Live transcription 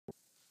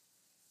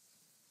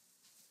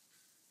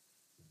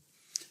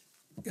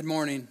Good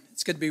morning.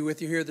 It's good to be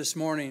with you here this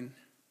morning.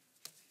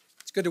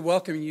 It's good to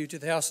welcome you to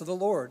the house of the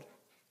Lord.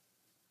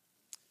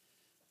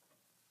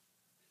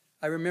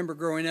 I remember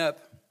growing up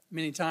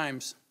many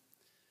times,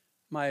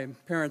 my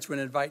parents would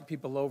invite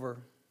people over.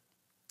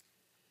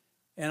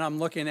 And I'm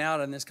looking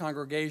out in this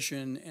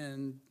congregation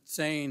and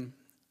saying,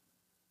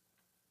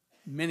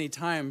 many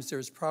times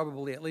there's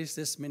probably at least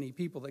this many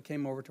people that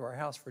came over to our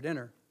house for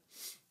dinner.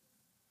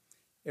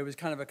 It was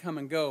kind of a come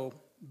and go,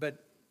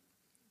 but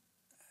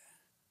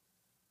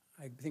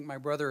I think my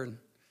brother and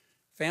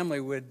family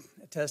would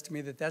attest to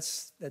me that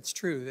that's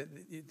true.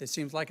 That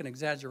seems like an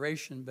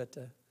exaggeration, but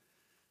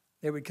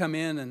they would come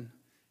in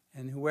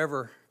and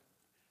whoever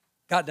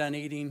got done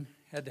eating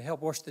had to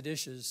help wash the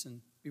dishes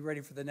and be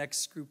ready for the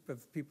next group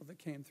of people that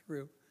came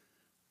through.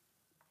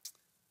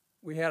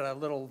 We had a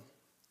little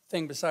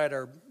thing beside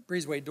our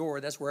breezeway door.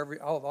 That's where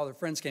all their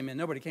friends came in.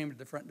 Nobody came to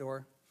the front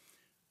door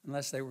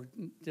unless they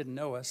didn't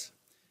know us.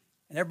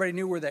 And everybody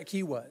knew where that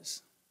key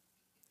was.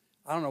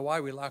 I don't know why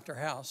we locked our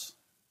house.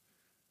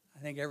 I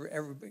think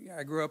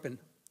I grew up in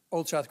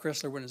Old South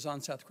Chrysler when it was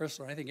on South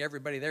Chrysler. I think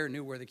everybody there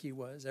knew where the key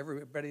was.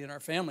 Everybody in our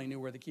family knew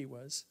where the key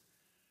was.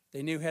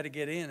 They knew how to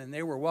get in, and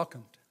they were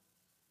welcomed.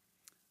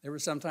 There were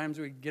sometimes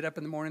we'd get up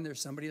in the morning, there's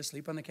somebody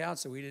asleep on the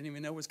couch that we didn't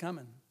even know was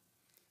coming.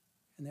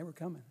 And they were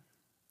coming.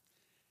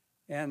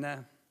 And I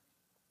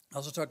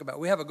also talk about,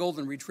 we have a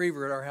golden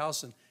retriever at our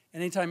house, and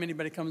anytime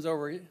anybody comes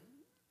over,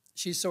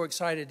 she's so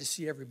excited to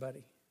see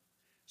everybody.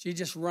 She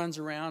just runs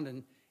around,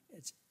 and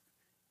it's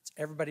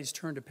everybody's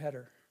turn to pet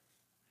her.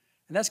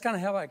 And that's kind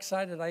of how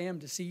excited I am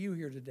to see you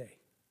here today.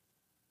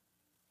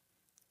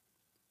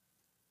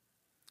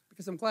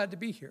 Because I'm glad to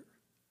be here.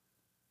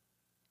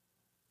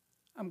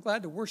 I'm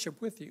glad to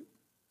worship with you.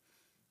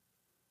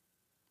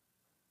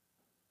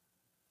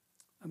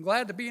 I'm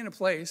glad to be in a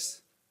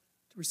place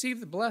to receive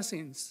the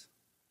blessings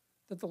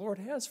that the Lord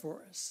has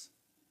for us.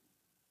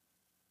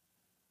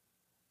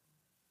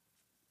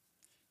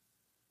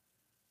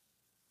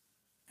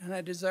 And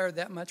I desire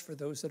that much for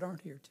those that aren't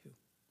here too.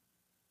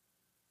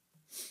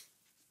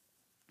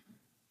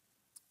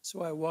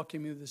 So I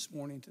welcome you this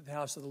morning to the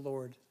house of the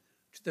Lord,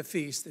 to the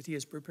feast that He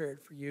has prepared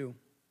for you.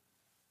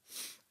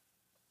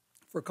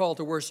 For a call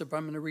to worship,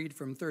 I'm going to read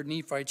from 3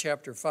 Nephi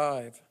chapter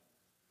 5,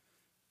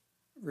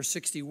 verse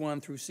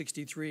 61 through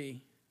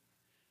 63.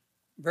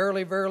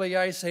 Verily, verily,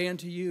 I say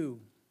unto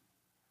you,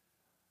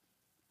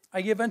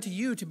 I give unto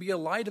you to be a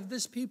light of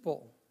this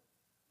people.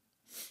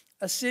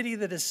 A city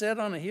that is set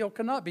on a hill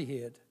cannot be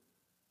hid.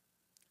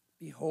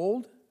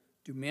 Behold,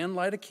 do men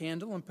light a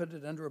candle and put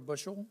it under a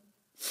bushel?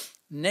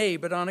 Nay,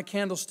 but on a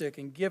candlestick,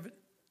 and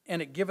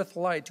it giveth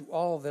light to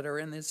all that are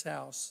in this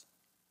house.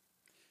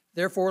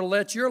 Therefore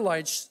let your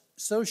light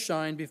so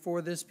shine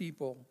before this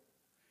people,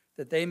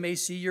 that they may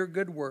see your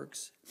good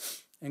works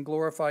and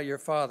glorify your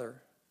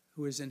Father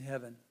who is in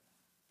heaven.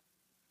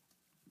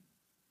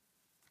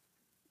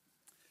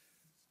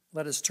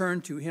 Let us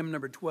turn to hymn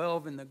number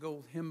 12 in the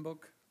Gold Hymn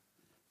Book.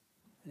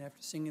 And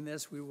after singing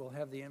this, we will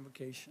have the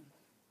invocation.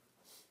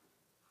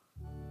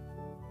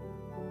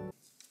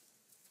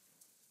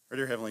 Our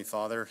dear Heavenly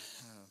Father,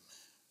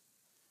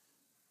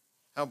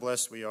 how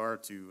blessed we are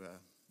to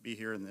be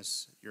here in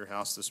your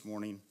house this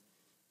morning.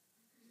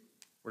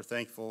 We're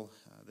thankful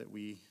that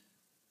we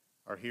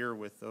are here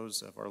with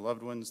those of our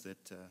loved ones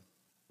that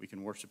we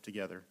can worship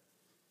together.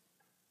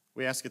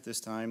 We ask at this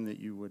time that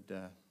you would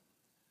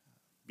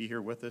be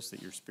here with us,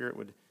 that your Spirit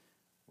would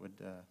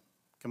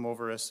come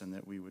over us, and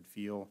that we would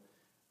feel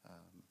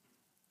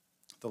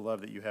the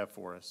love that you have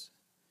for us.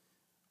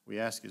 We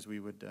ask as we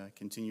would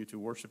continue to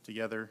worship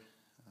together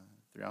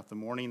throughout the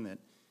morning that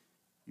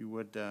you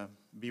would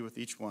be with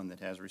each one that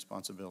has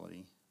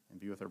responsibility, and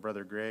be with our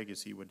brother Greg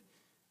as he would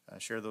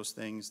share those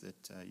things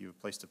that you have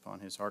placed upon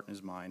his heart and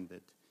his mind,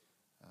 that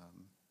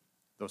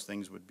those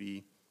things would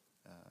be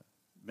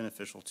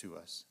beneficial to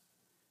us.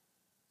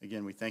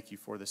 Again, we thank you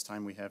for this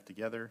time we have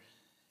together,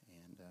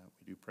 and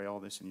we do pray all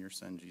this in your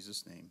Son,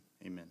 Jesus' name.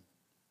 Amen.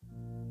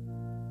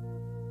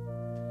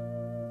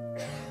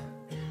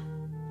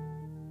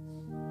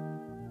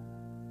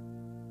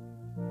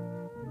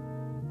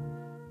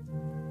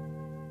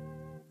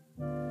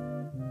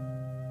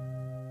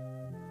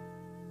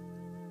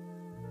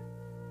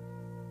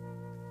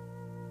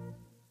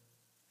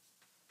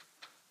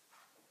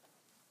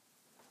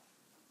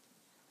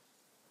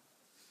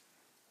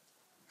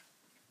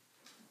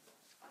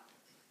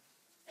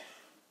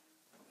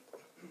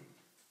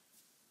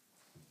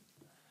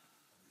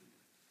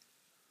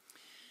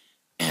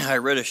 I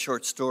read a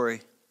short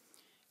story.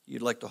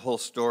 You'd like the whole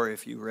story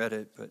if you read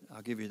it, but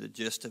I'll give you the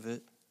gist of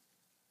it.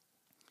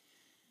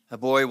 A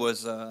boy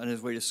was on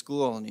his way to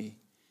school, and he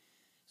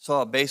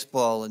saw a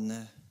baseball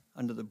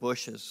under the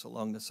bushes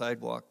along the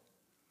sidewalk.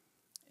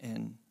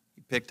 And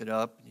he picked it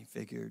up, and he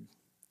figured,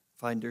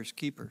 finders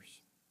keepers.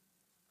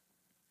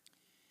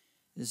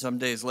 And some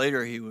days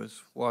later, he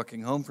was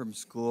walking home from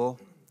school,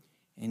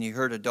 and he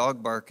heard a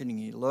dog barking, and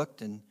he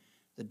looked, and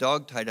the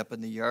dog tied up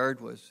in the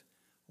yard was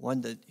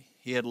one that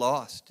he had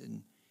lost,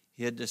 and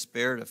he had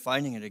despaired of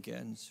finding it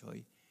again. So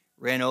he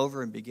ran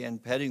over and began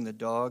petting the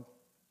dog.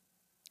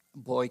 A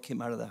boy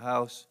came out of the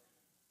house,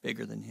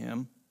 bigger than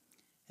him,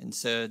 and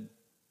said,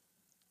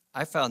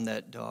 "I found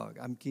that dog.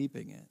 I'm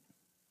keeping it."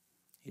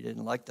 He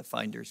didn't like the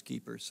finders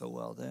keepers so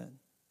well then.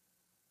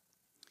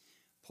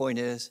 Point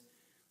is,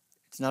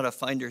 it's not a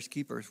finders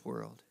keepers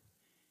world.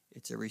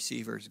 It's a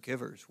receivers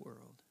givers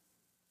world.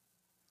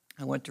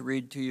 I want to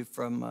read to you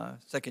from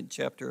second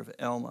chapter of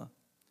Alma.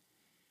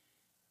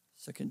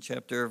 Second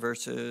chapter,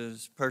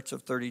 parts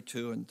of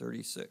 32 and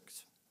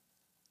 36.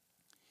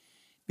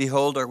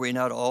 "Behold, are we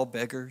not all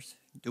beggars?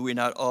 Do we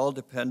not all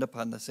depend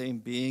upon the same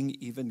being,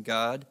 even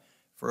God,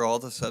 for all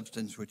the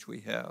substance which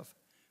we have,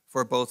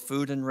 for both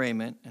food and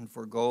raiment, and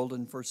for gold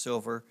and for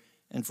silver,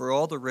 and for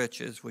all the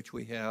riches which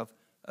we have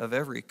of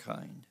every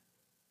kind?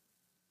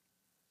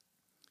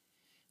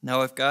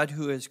 Now if God,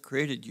 who has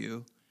created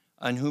you,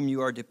 on whom you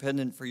are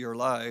dependent for your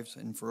lives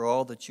and for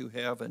all that you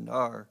have and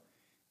are,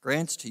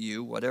 grants to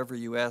you whatever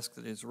you ask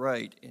that is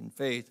right in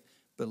faith,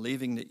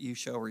 believing that you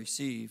shall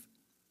receive,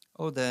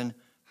 oh then,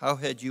 how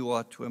had you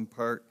ought to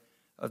impart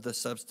of the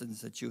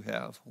substance that you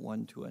have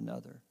one to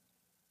another?"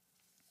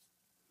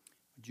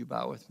 Would you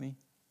bow with me?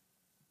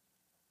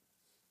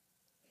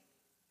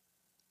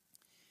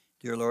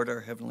 Dear Lord,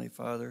 our Heavenly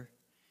Father,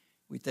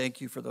 we thank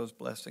you for those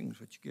blessings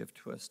which you give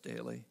to us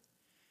daily,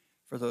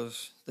 for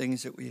those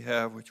things that we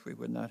have which we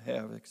would not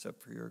have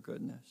except for your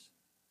goodness.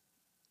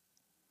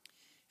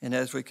 And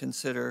as we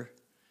consider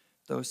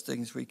those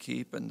things we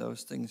keep and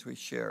those things we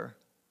share,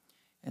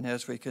 and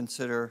as we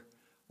consider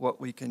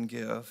what we can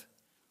give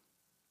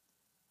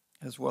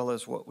as well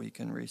as what we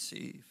can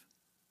receive,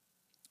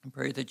 I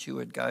pray that you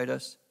would guide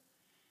us.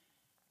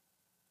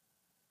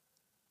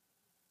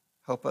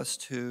 Help us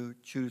to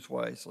choose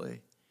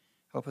wisely.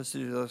 Help us to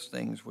do those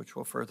things which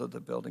will further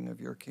the building of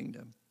your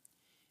kingdom.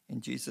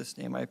 In Jesus'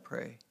 name I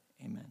pray.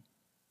 Amen.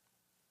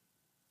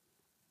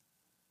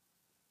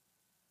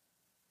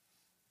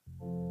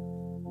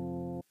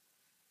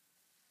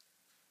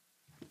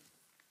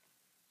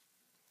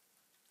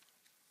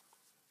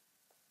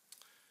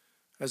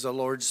 As the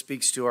Lord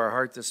speaks to our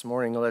heart this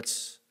morning,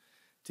 let's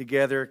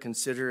together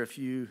consider a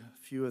few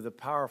of the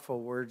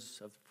powerful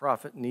words of the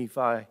prophet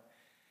Nephi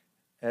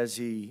as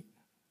he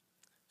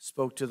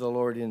spoke to the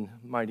Lord in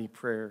mighty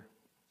prayer.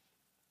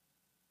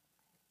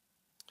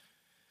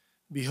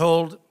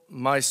 "Behold,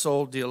 my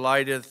soul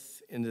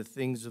delighteth in the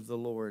things of the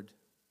Lord,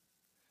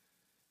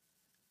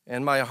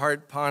 and my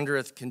heart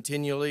pondereth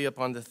continually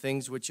upon the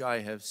things which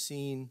I have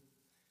seen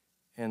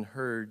and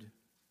heard.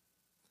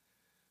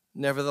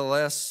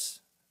 Nevertheless,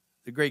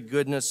 the great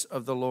goodness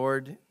of the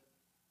Lord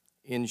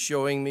in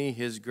showing me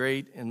his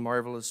great and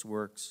marvelous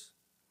works,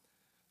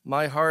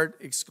 my heart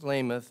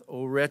exclaimeth,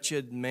 O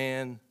wretched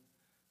man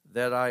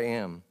that I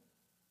am.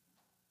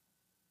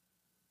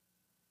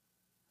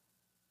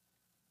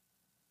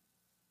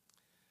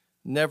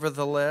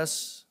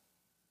 Nevertheless,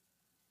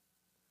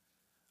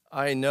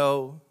 I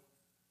know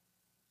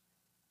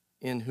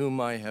in whom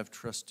I have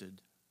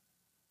trusted,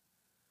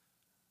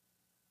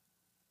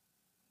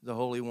 the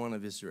Holy One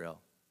of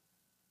Israel.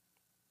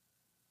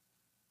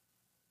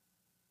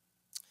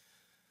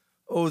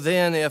 Oh,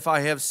 then, if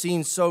I have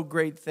seen so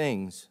great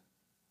things,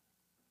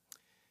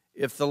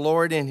 if the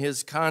Lord in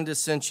his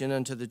condescension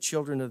unto the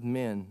children of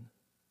men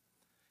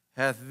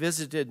hath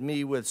visited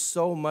me with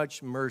so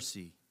much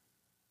mercy,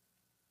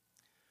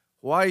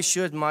 why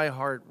should my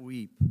heart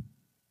weep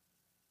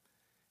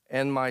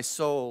and my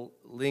soul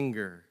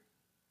linger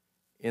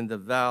in the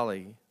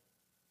valley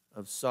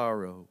of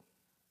sorrow?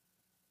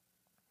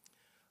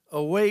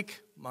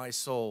 Awake, my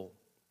soul.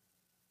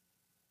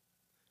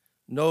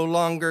 No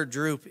longer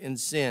droop in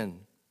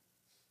sin.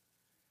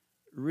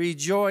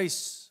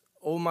 Rejoice,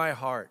 O my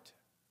heart,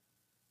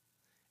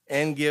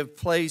 and give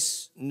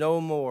place no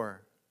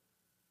more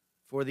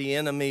for the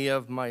enemy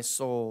of my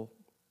soul.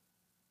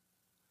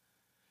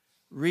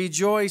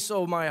 Rejoice,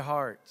 O my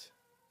heart,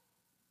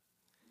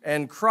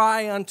 and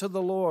cry unto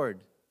the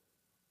Lord,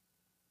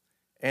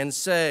 and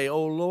say,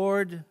 O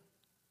Lord,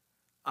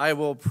 I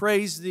will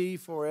praise thee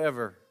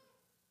forever.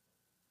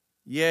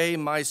 Yea,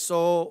 my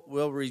soul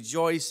will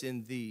rejoice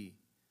in thee,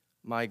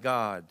 my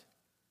God,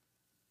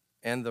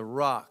 and the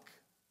rock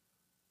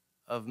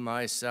of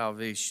my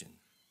salvation.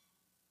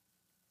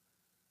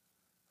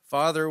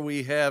 Father,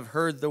 we have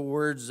heard the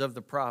words of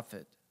the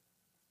prophet.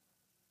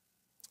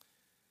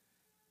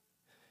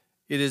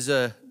 It is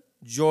a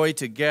joy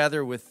to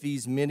gather with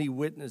these many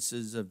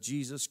witnesses of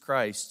Jesus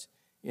Christ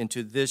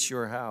into this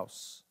your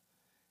house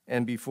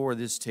and before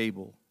this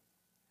table,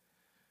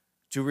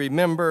 to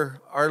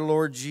remember our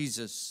Lord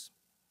Jesus,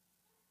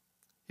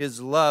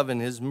 his love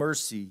and his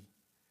mercy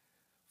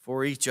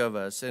for each of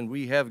us. And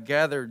we have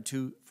gathered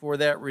for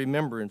that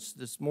remembrance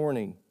this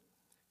morning,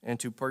 and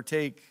to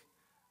partake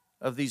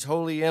of these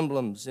holy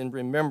emblems in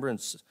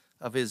remembrance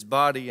of his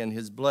body and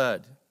his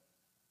blood.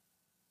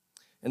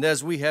 And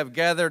as we have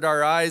gathered,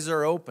 our eyes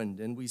are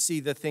opened, and we see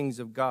the things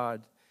of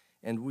God,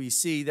 and we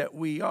see that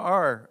we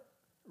are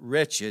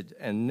wretched,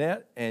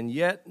 and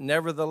yet,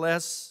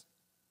 nevertheless,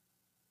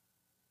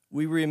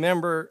 we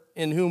remember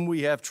in whom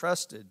we have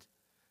trusted,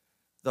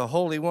 the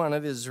Holy One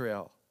of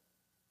Israel.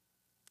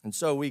 And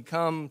so we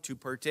come to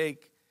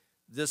partake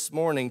this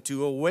morning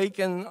to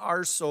awaken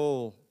our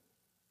soul,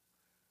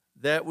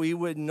 that we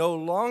would no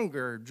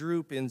longer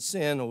droop in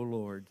sin, O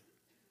Lord,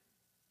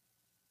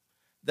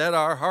 that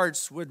our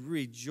hearts would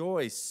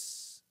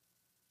rejoice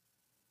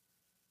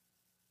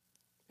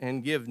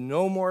and give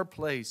no more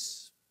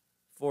place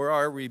for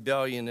our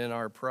rebellion and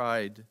our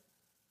pride,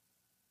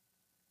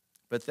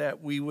 but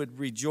that we would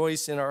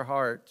rejoice in our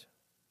heart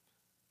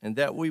and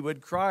that we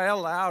would cry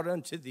aloud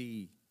unto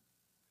Thee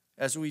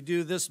as we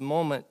do this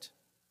moment.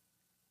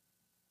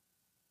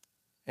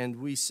 And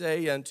we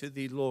say unto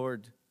Thee,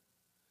 Lord,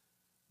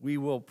 we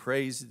will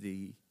praise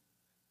Thee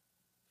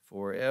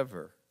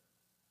forever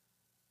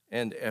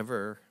and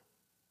ever,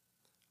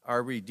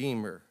 our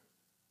Redeemer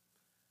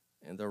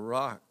and the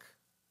rock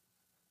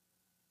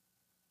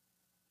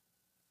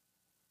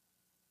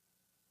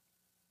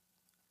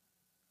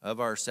of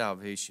our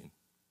salvation.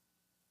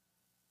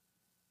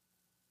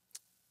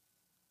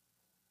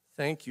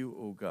 Thank you,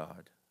 O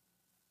God,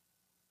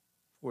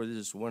 for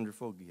this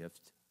wonderful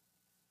gift.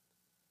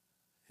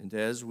 And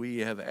as we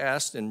have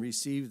asked and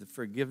received the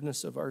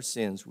forgiveness of our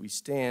sins, we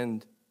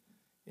stand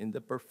in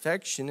the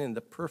perfection and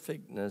the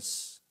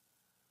perfectness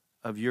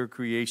of your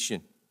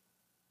creation.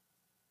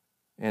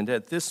 And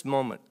at this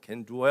moment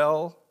can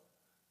dwell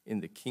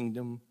in the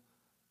kingdom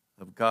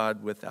of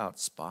God without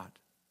spot.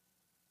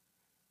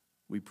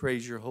 We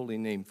praise your holy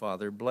name,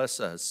 Father. Bless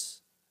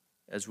us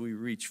as we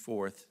reach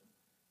forth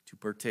to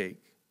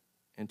partake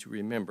and to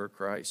remember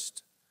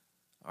Christ,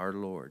 our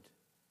Lord.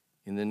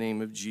 In the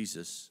name of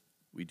Jesus,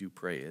 we do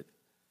pray it.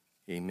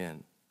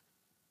 Amen.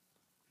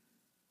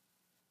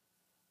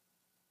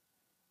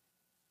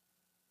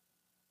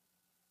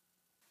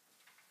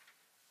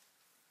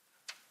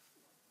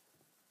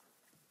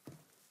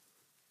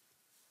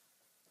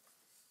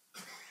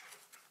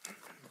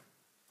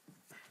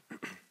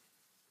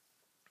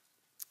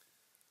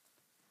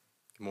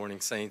 Good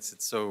morning, saints.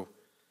 It's so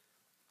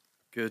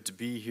good to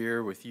be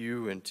here with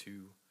you and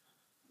to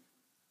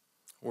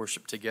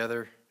worship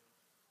together.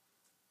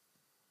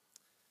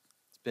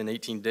 It's been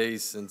 18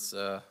 days since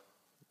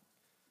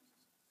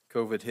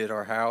COVID hit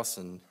our house,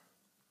 and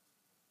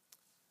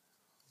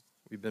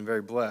we've been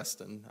very blessed.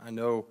 And I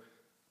know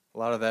a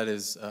lot of that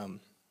is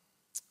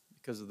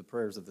because of the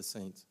prayers of the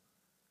saints.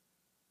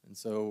 And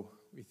so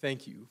we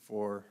thank you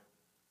for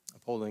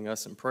upholding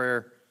us in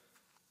prayer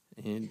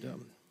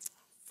and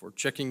for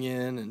checking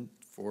in and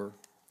for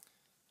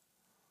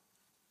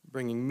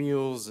bringing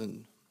meals,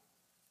 and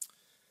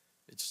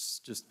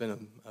it's just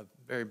been a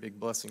very big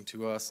blessing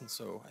to us, and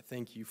so I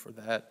thank you for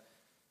that,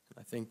 and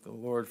I thank the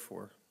Lord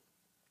for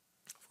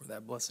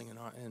that blessing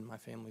in my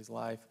family's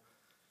life.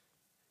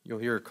 You'll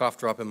hear a cough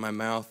drop in my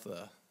mouth.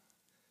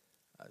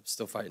 I'm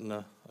still fighting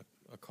a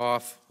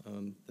cough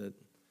that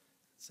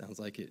sounds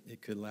like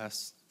it could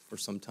last for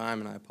some time,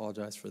 and I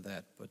apologize for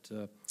that, but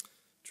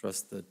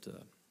trust that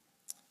the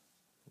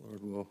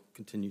Lord will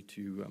continue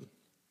to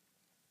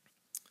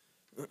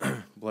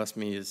bless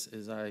me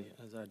as I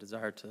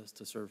desire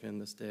to serve Him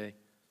this day.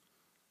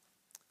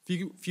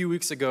 A few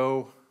weeks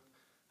ago,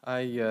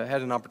 I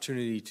had an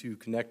opportunity to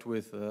connect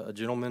with a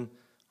gentleman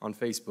on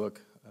Facebook.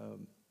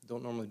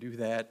 Don't normally do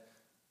that.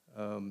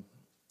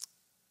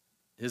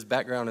 His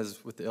background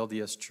is with the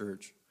LDS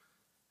Church,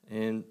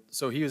 and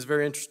so he was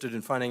very interested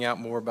in finding out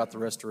more about the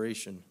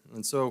restoration.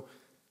 And so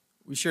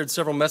we shared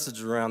several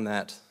messages around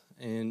that,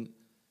 and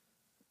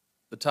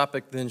the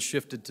topic then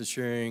shifted to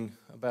sharing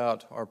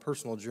about our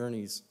personal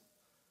journeys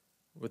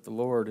with the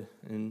Lord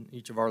in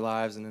each of our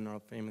lives and in our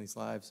families'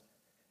 lives.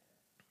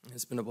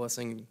 It's been a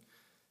blessing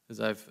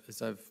as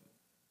I've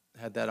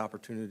had that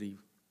opportunity.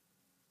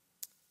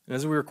 And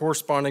as we were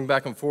corresponding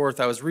back and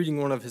forth, I was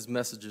reading one of his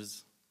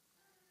messages.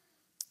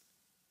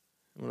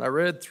 And when I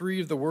read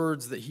 3 of the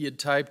words that he had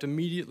typed,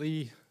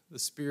 immediately the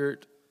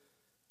Spirit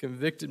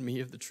convicted me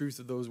of the truth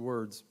of those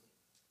words.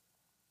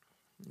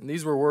 And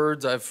these were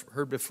words I've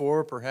heard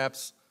before,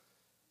 perhaps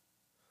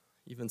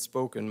even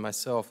spoken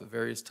myself at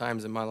various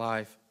times in my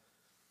life.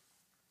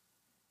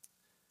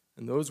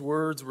 And those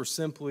words were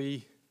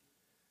simply,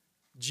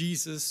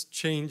 Jesus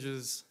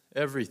changes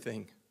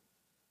everything.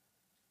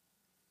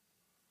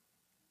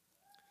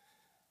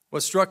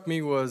 What struck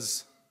me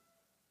was,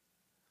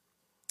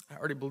 I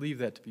already believed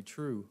that to be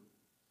true.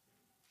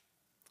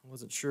 I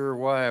wasn't sure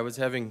why I was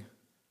having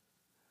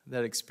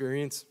that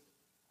experience.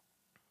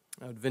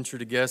 I would venture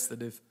to guess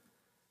that if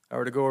I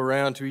were to go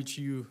around to each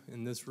of you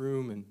in this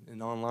room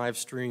and on live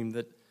stream,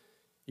 that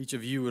each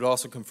of you would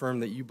also confirm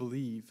that you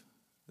believe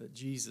that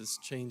Jesus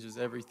changes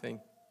everything.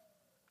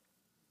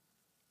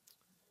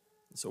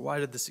 So why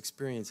did this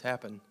experience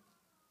happen?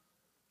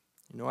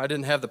 I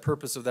didn't have the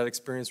purpose of that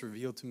experience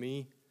revealed to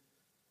me,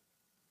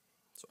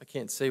 so I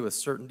can't say with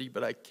certainty,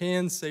 but I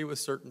can say with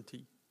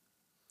certainty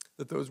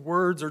that those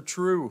words are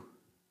true.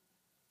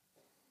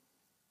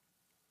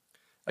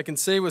 I can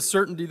say with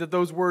certainty that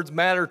those words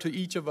matter to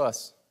each of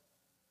us.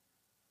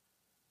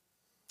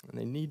 And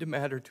they need to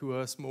matter to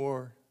us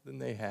more than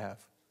they have.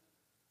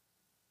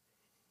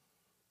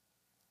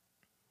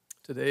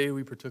 Today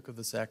we partook of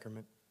the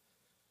sacrament.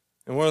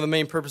 And one of the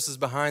main purposes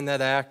behind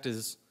that act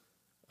is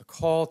a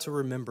call to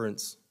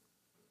remembrance,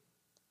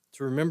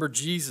 to remember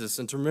Jesus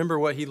and to remember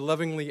what he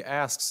lovingly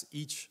asks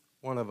each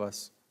one of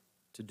us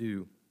to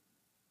do.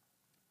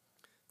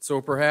 So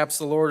perhaps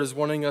the Lord is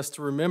wanting us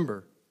to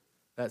remember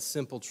that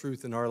simple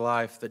truth in our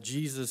life, that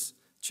Jesus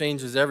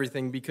changes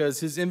everything, because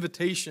his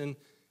invitation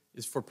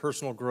is for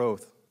personal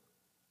growth,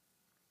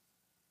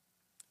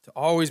 to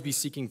always be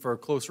seeking for a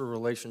closer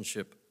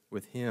relationship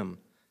with him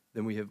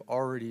than we have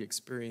already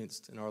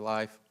experienced in our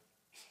life.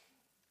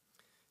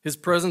 His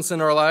presence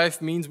in our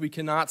life means we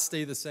cannot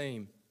stay the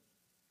same.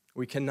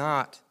 We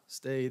cannot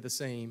stay the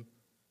same.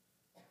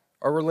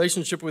 Our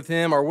relationship with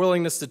him, our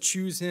willingness to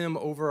choose him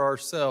over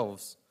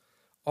ourselves,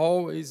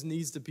 always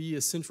needs to be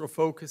a central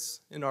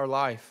focus in our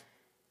life.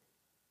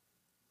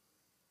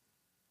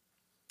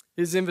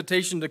 His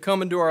invitation to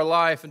come into our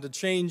life and to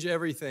change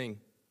everything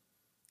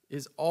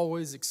is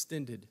always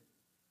extended.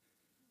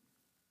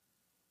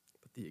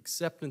 But the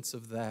acceptance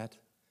of that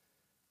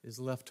is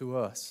left to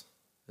us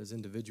as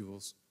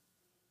individuals,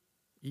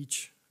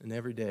 each and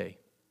every day.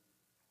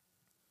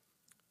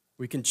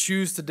 We can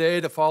choose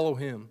today to follow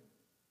him,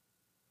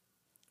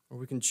 or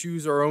we can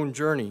choose our own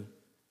journey,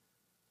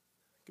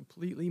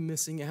 completely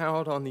missing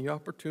out on the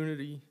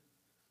opportunity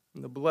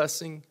and the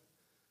blessing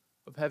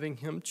of having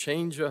him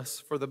change us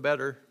for the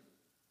better.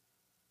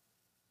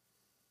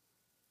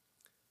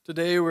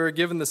 Today we're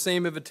given the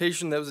same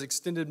invitation that was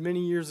extended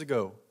many years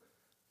ago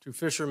to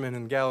fishermen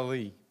in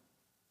Galilee.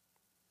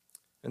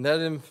 And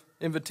that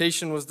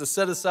invitation was to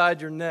set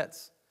aside your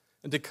nets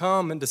and to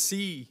come and to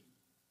see.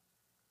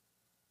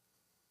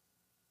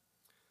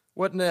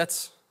 What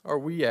nets are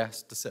we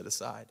asked to set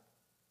aside?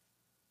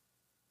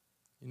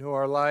 You know,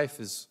 our life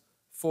is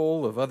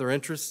full of other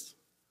interests,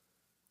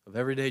 of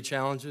everyday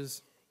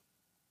challenges.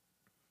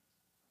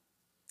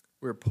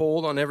 We're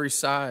pulled on every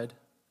side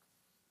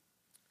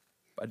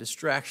by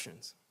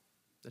distractions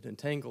that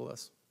entangle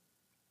us.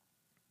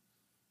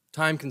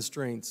 Time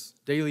constraints,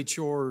 daily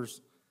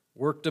chores,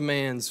 work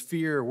demands,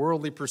 fear,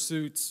 worldly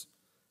pursuits,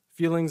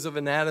 feelings of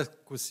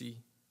inadequacy.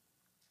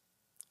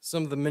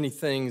 Some of the many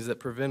things that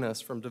prevent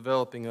us from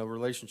developing a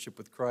relationship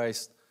with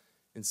Christ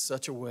in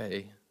such a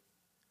way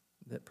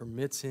that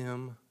permits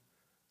him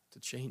to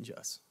change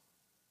us.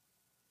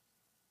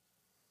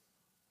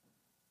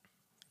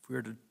 If we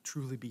are to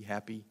truly be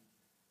happy,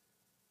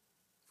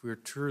 if we are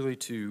truly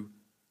to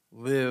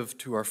live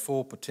to our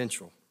full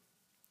potential,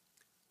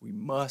 we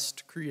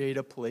must create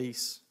a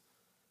place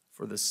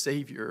for the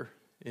Savior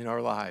in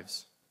our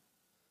lives.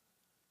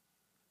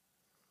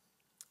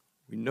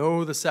 We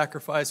know the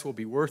sacrifice will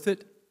be worth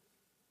it.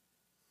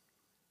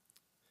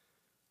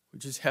 We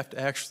just have to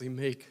actually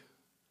make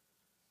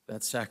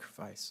that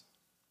sacrifice.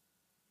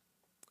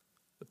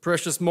 The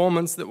precious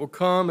moments that will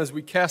come as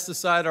we cast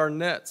aside our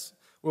nets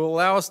will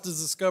allow us to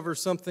discover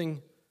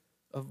something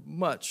of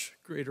much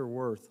greater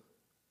worth.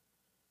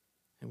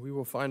 And we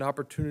will find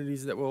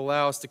opportunities that will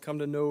allow us to come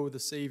to know the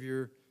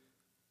Savior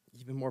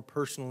even more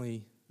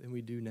personally than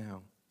we do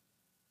now.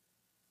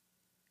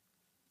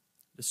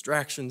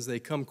 Distractions, they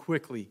come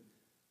quickly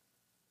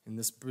in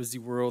this busy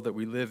world that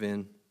we live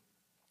in.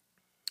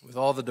 With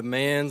all the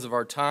demands of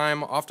our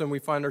time, often we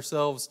find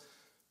ourselves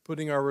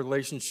putting our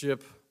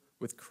relationship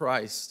with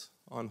Christ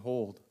on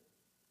hold,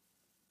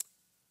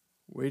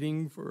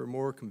 waiting for a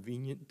more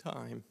convenient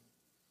time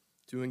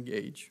to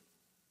engage.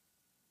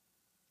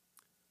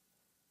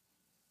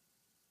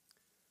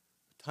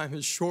 Time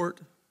is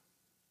short.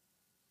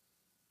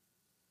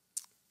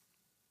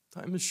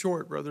 Time is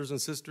short, brothers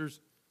and sisters.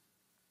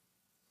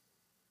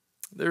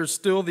 There's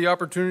still the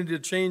opportunity to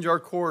change our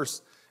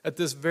course at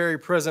this very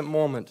present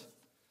moment.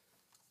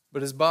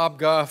 But as Bob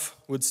Goff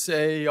would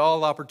say,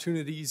 all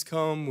opportunities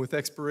come with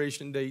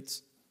expiration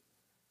dates.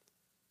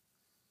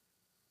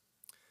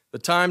 The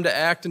time to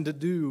act and to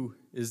do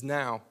is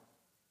now.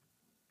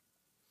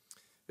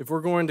 If we're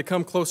going to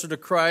come closer to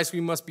Christ,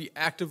 we must be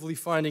actively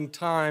finding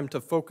time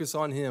to focus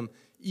on him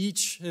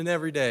each and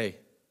every day,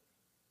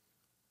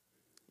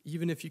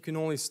 even if you can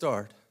only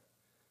start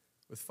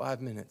with 5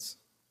 minutes.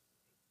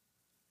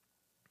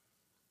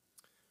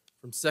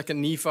 From 2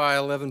 Nephi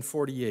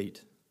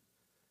 11:48,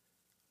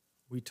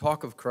 we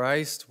talk of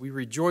Christ, we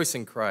rejoice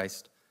in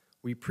Christ,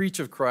 we preach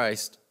of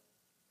Christ,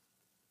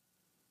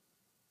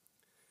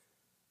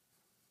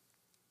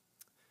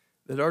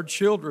 that our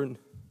children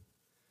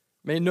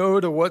may know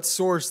to what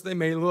source they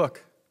may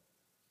look.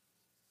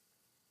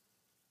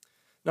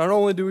 Not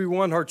only do we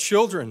want our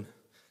children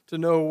to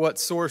know what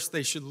source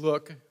they should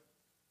look,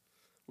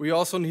 we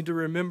also need to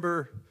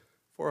remember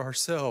for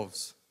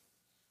ourselves.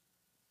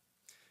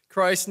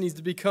 Christ needs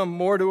to become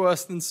more to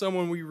us than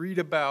someone we read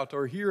about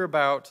or hear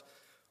about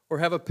or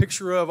have a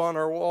picture of on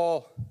our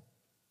wall.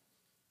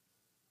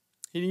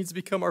 He needs to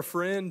become our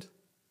friend.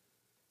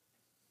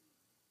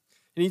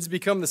 He needs to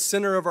become the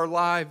center of our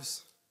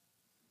lives,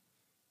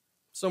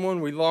 someone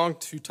we long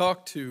to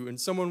talk to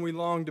and someone we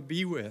long to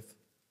be with.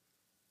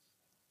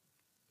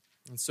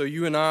 And so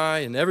you and I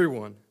and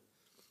everyone,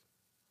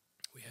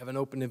 we have an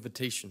open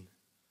invitation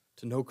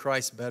to know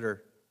Christ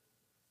better.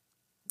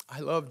 I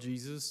love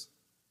Jesus.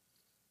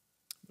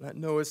 but I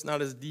know it's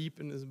not as deep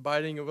and as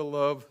biting of a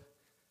love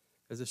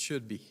as it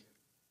should be.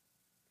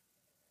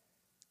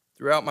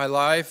 Throughout my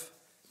life,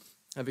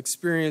 I've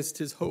experienced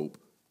his hope.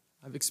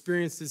 I've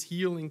experienced his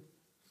healing.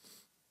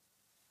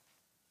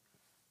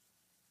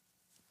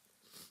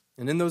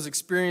 And in those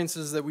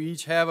experiences that we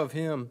each have of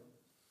him,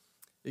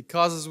 it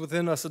causes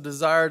within us a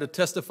desire to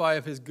testify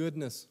of his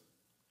goodness,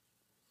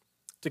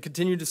 to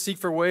continue to seek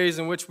for ways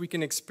in which we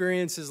can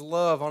experience his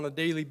love on a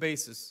daily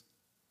basis.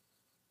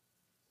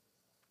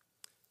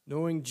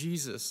 Knowing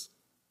Jesus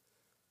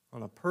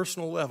on a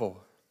personal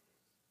level,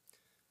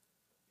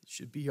 it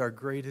should be our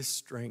greatest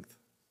strength.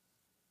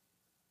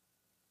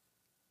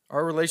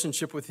 Our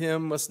relationship with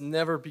him must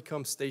never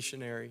become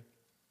stationary.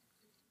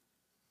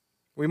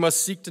 We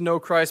must seek to know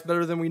Christ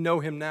better than we know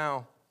him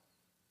now.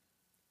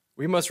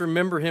 We must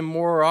remember him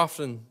more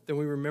often than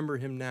we remember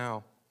him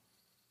now.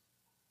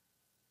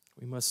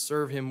 We must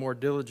serve him more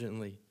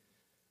diligently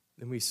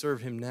than we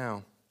serve him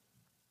now.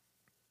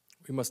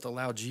 We must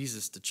allow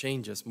Jesus to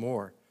change us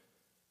more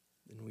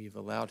than we've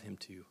allowed him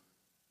to.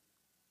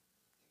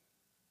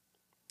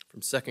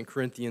 From 2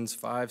 Corinthians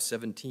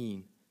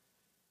 5:17.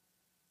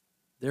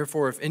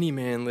 Therefore, if any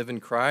man live in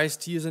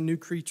Christ, he is a new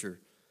creature.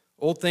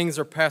 Old things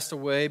are passed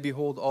away.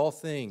 Behold, all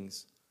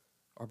things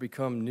are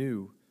become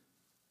new.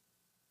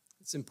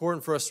 It's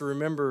important for us to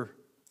remember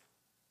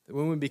that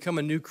when we become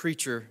a new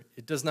creature,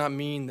 it does not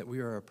mean that we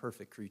are a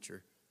perfect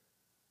creature.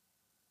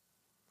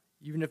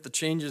 Even if the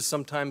changes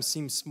sometimes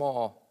seem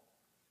small,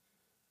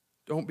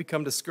 don't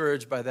become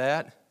discouraged by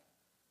that.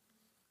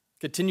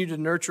 Continue to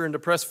nurture and to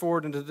press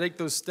forward and to take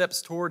those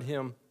steps toward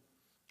him,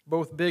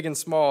 both big and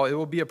small. It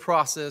will be a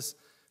process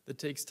that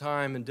takes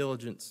time and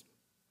diligence.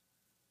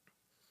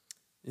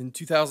 In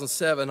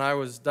 2007, I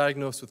was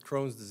diagnosed with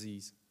Crohn's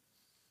disease.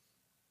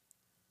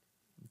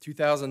 In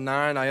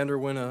 2009, I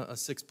underwent a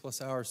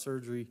 6+ hour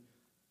surgery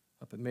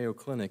up at Mayo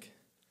Clinic.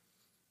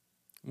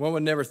 One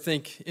would never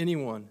think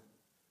anyone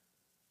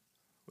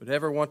would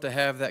ever want to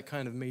have that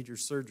kind of major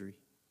surgery.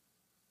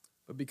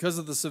 But because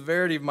of the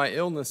severity of my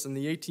illness and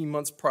the 18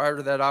 months prior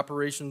to that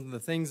operation, and the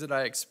things that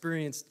I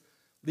experienced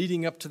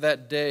leading up to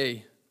that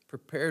day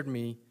prepared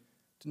me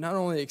to not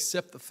only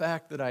accept the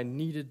fact that I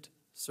needed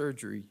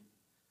surgery,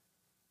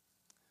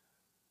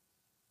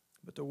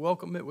 but to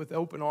welcome it with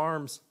open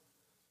arms,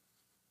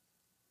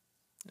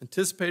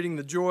 anticipating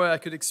the joy I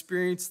could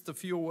experience to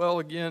feel well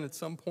again at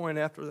some point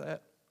after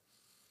that.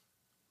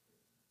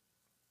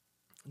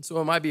 And so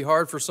it might be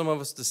hard for some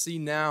of us to see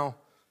now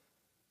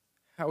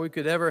how we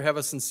could ever have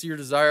a sincere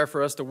desire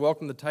for us to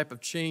welcome the type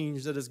of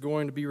change that is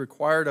going to be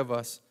required of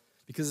us,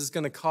 because it's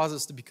going to cause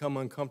us to become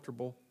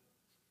uncomfortable.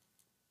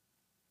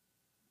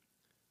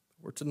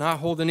 Or to not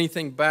hold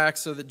anything back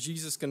so that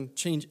Jesus can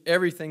change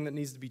everything that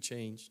needs to be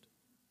changed.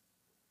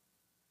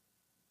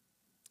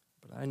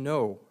 But I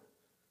know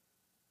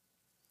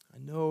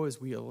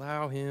as we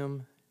allow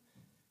him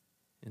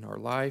in our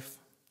life,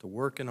 to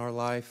work in our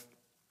life,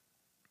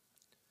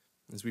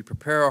 as we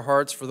prepare our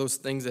hearts for those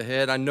things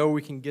ahead, I know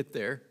we can get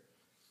there.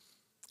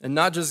 And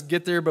not just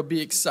get there, but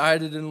be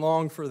excited and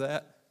long for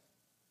that.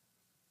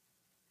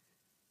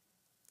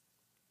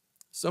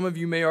 Some of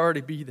you may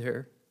already be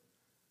there.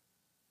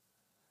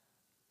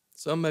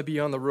 Some may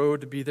be on the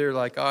road to be there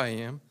like I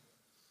am.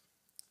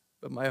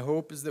 But my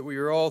hope is that we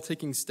are all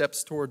taking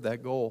steps toward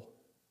that goal.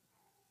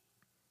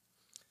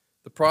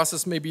 The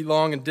process may be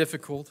long and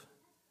difficult,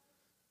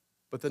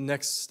 but the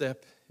next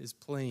step is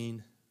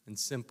plain and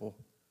simple.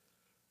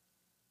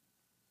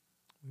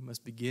 We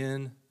must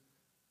begin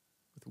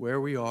with where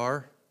we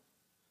are,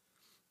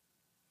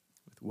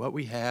 with what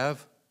we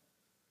have,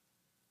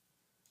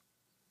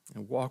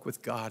 and walk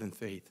with God in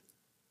faith.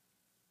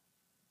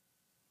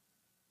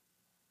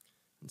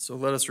 And so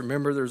let us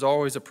remember there's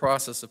always a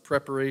process of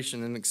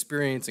preparation and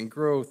experience and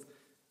growth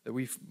that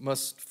we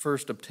must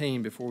first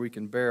obtain before we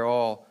can bear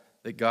all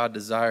that God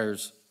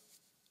desires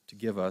to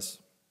give us.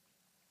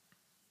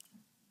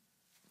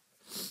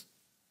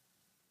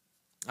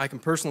 I can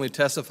personally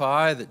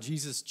testify that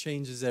Jesus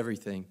changes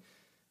everything.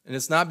 And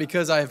it's not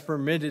because I have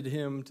permitted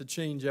him to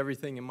change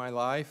everything in my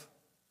life,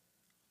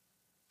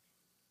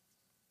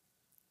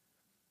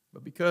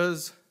 but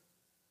because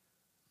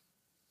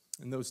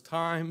in those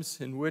times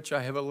in which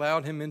I have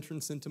allowed him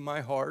entrance into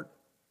my heart,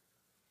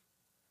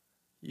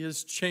 he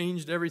has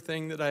changed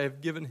everything that I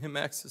have given him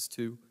access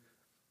to.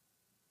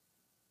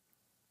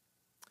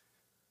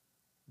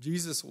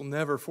 Jesus will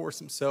never force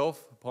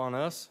himself upon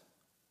us.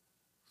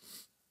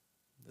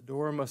 The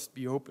door must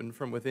be opened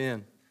from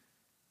within.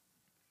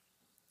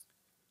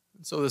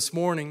 And so this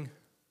morning,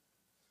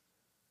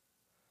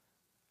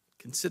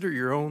 consider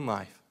your own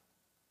life.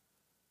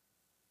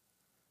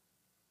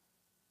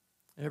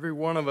 Every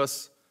one of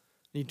us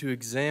need to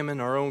examine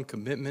our own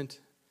commitment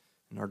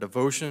and our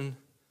devotion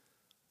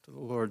to the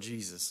Lord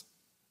Jesus.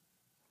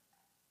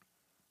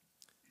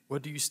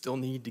 What do you still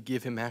need to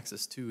give him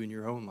access to in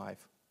your own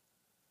life?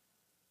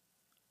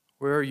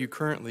 Where are you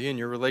currently in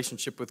your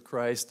relationship with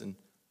Christ, and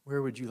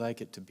where would you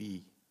like it to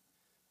be?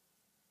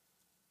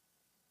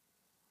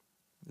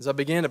 As I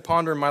began to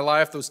ponder in my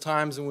life those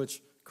times in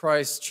which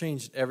Christ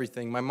changed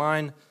everything, my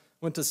mind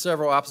went to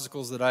several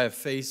obstacles that I have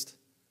faced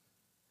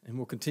and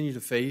will continue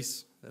to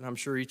face, that I'm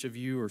sure each of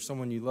you or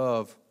someone you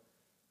love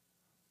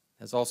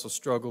has also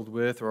struggled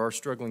with or are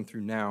struggling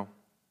through now.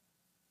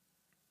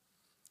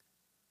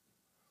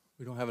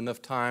 We don't have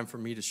enough time for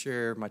me to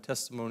share my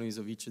testimonies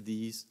of each of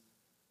these.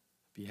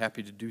 I'd be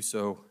happy to do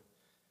so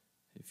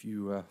if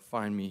you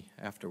find me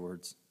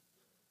afterwards.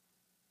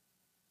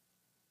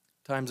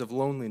 Times of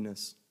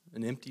loneliness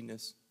and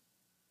emptiness.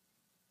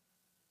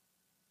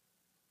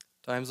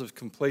 Times of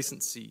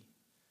complacency,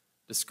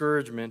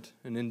 discouragement,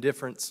 and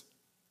indifference.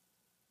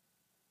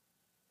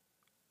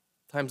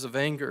 Times of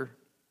anger,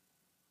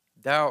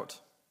 doubt,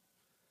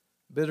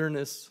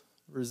 bitterness,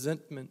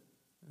 resentment,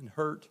 and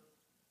hurt.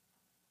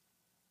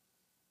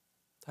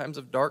 Times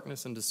of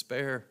darkness and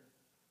despair.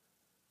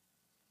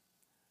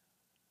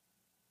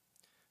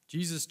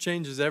 Jesus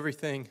changes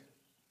everything,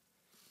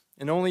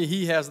 and only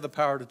He has the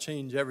power to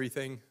change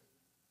everything.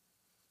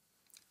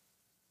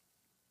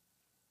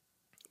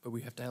 But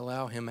we have to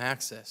allow Him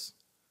access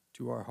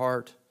to our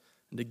heart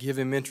and to give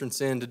Him entrance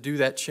in to do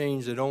that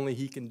change that only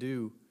He can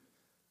do.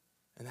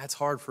 And that's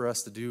hard for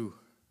us to do.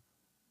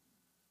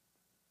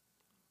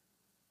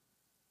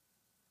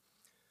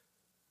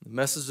 The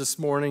message this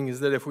morning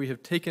is that if we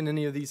have taken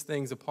any of these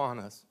things upon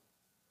us,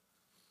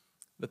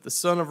 that the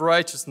Son of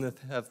Righteousness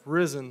hath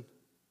risen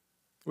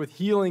with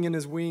healing in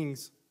His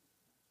wings.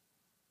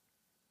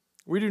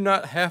 We do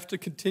not have to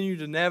continue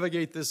to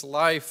navigate this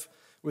life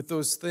with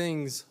those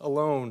things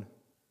alone.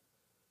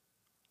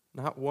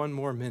 Not one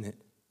more minute.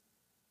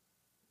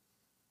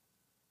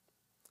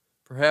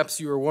 Perhaps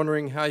you are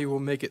wondering how you will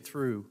make it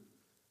through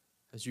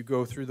as you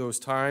go through those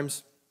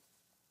times,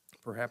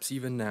 perhaps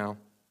even now.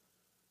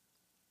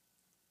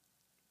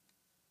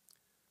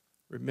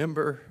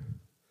 Remember,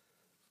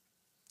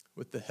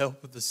 with the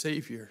help of the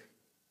Savior,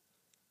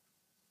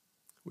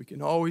 we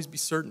can always be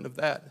certain of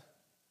that.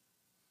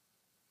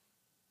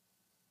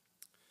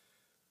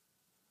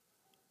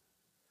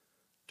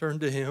 Turn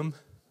to Him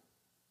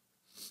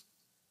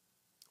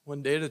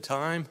one day at a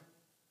time,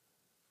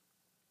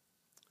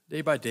 day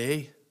by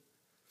day.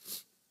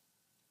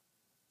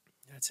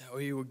 That's how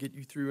He will get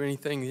you through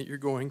anything that you're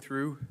going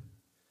through.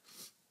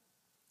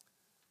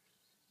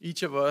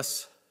 Each of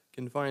us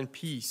can find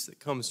peace that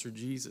comes through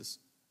Jesus.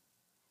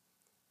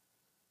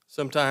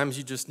 Sometimes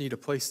you just need a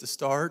place to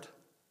start,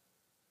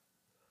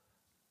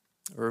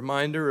 a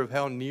reminder of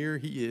how near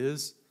He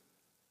is.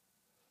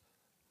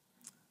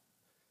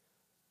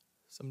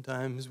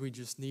 Sometimes we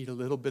just need a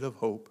little bit of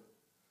hope.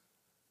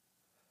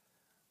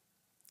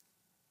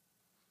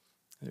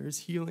 There is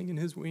healing in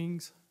His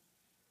wings.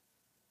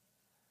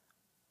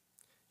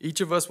 Each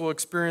of us will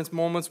experience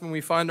moments when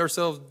we find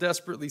ourselves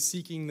desperately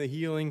seeking the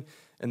healing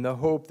and the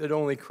hope that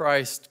only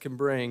Christ can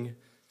bring.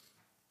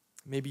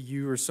 Maybe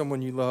you or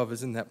someone you love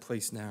is in that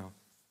place now.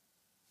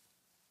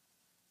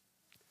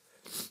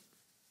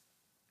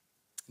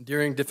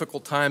 During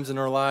difficult times in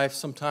our life,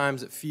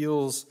 sometimes it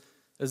feels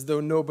as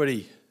though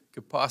nobody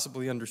could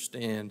possibly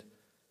understand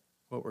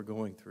what we're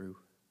going through.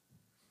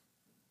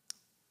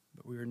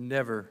 But we are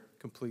never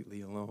completely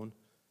alone.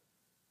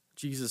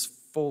 Jesus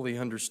fully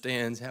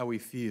understands how we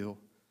feel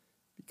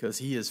because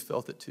He has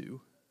felt it too.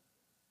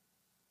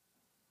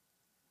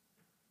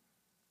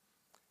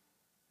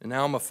 In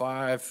Alma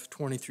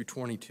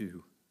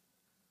 5:20-22,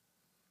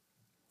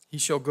 He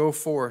shall go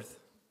forth,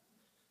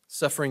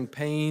 suffering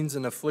pains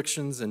and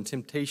afflictions and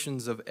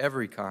temptations of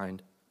every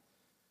kind.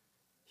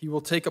 He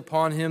will take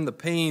upon Him the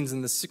pains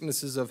and the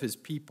sicknesses of His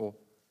people,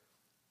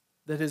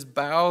 that His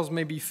bowels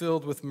may be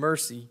filled with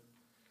mercy,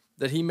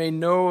 that He may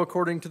know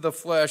according to the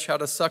flesh how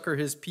to succor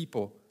His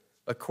people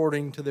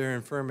according to their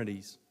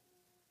infirmities.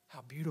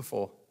 How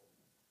beautiful.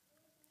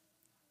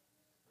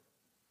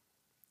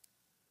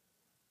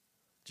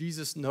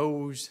 Jesus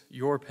knows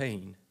your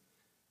pain,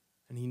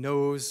 and He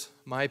knows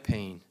my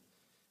pain,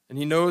 and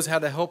He knows how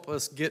to help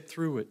us get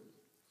through it.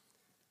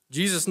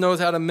 Jesus knows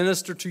how to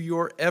minister to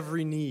your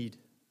every need,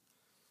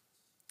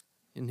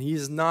 and He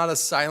is not a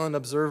silent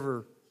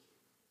observer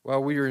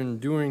while we are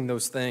enduring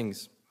those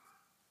things.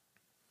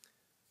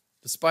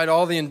 Despite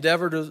all the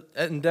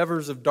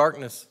endeavors of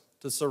darkness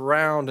to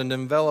surround and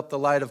envelop the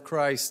light of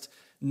Christ,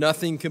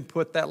 nothing can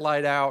put that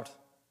light out,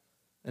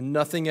 and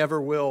nothing ever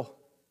will.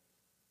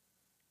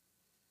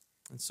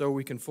 And so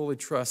we can fully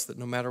trust that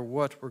no matter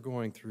what we're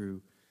going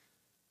through,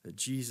 that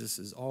Jesus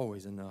is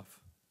always enough.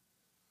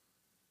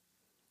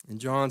 In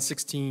John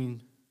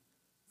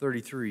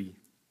 16:33,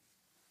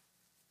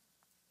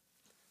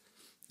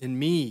 in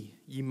me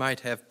ye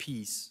might have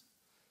peace.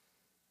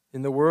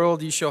 In the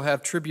world ye shall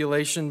have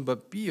tribulation,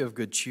 but be of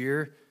good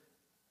cheer.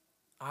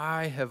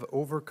 I have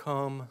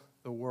overcome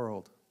the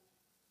world.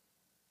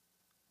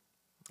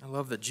 I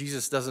love that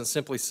Jesus doesn't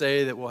simply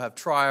say that we'll have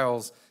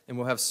trials and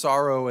we'll have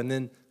sorrow and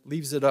then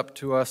leaves it up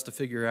to us to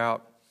figure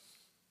out.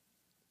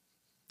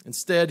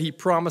 Instead, He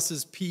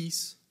promises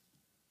peace,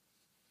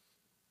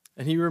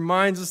 and He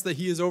reminds us that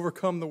He has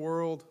overcome the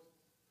world.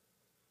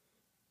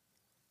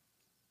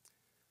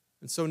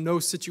 And so no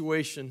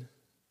situation,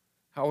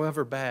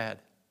 however bad,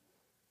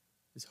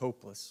 is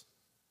hopeless.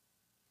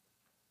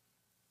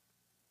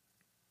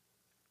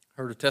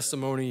 heard a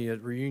testimony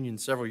at reunion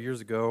several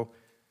years ago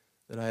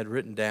that I had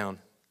written down.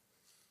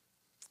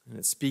 And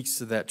it speaks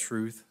to that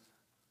truth,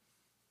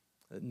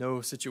 that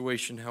no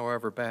situation,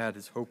 however bad,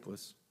 is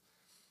hopeless.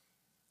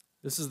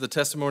 This is the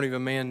testimony of a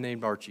man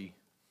named Archie.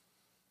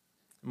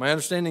 My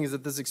understanding is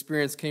that this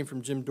experience came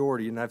from Jim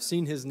Doherty, and I've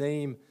seen his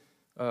name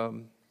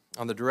on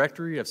the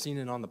directory. I've seen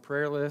it on the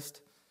prayer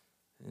list,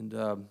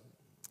 and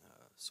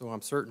so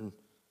I'm certain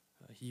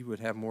he would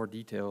have more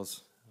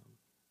details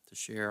to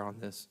share on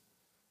this.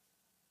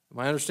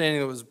 My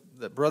understanding was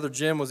that Brother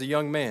Jim was a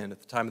young man at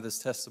the time of this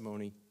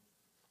testimony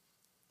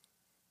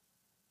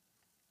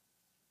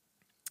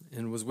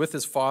and was with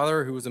his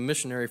father, who was a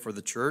missionary for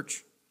the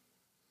church,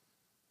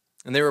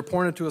 and they were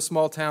appointed to a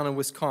small town in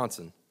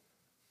Wisconsin.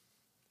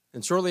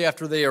 And shortly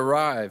after they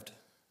arrived,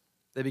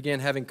 they began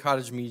having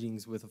cottage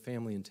meetings with a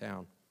family in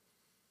town.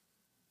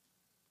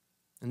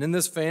 And in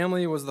this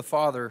family was the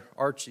father,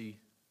 Archie,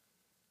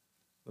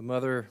 the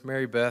mother,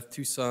 Mary Beth,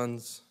 2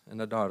 sons,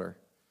 and a daughter.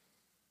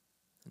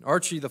 And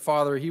Archie, the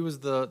father, he was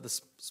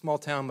the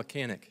small-town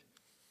mechanic.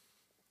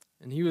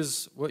 And he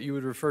was what you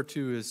would refer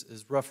to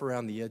as rough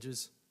around the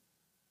edges.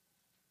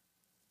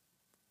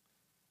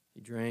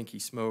 He drank, he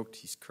smoked,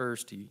 he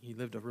cursed, he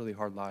lived a really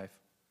hard life.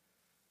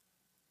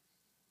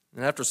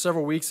 And after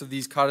several weeks of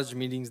these cottage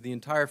meetings, the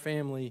entire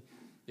family,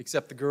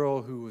 except the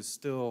girl who was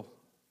still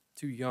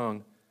too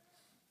young,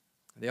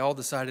 they all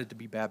decided to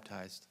be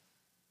baptized.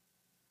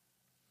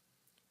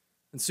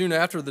 And soon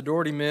after, the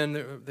Doherty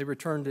men, they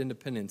returned to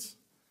Independence.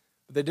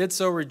 But they did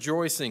so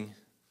rejoicing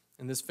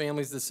in this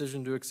family's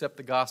decision to accept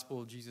the gospel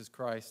of Jesus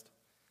Christ.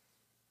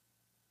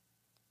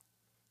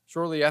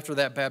 Shortly after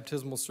that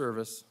baptismal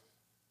service,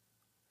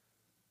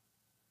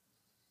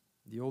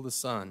 the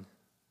oldest son,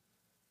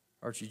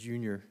 Archie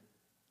Jr.,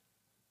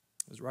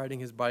 was riding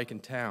his bike in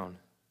town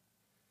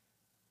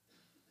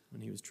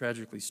when he was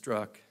tragically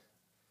struck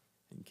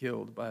and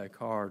killed by a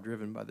car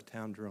driven by the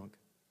town drunk.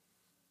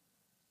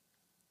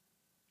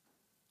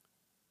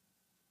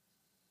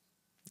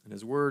 And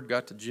as word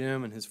got to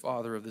Jim and his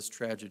father of this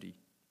tragedy,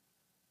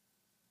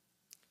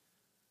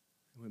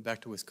 they went back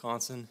to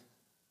Wisconsin.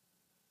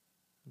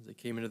 As they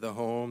came into the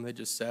home, they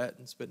just sat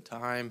and spent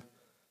time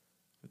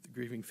with the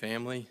grieving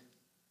family.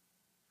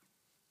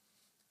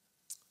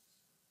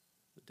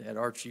 The dad,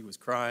 Archie, was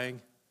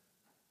crying.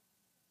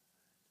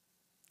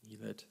 He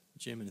let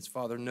Jim and his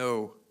father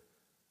know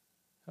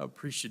how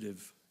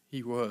appreciative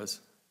he was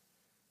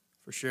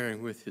for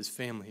sharing with his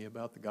family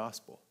about the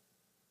gospel.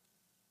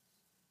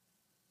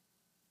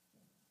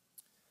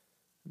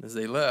 And as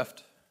they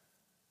left,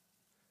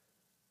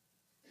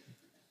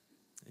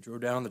 they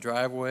drove down the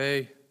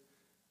driveway,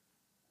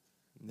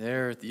 and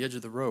there at the edge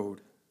of the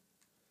road,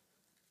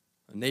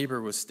 a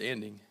neighbor was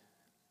standing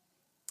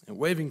and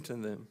waving to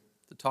them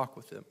to talk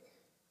with them.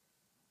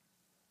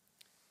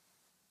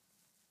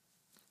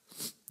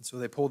 And so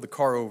they pulled the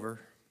car over,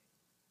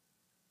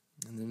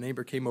 and the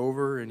neighbor came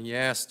over and he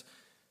asked,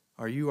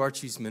 "Are you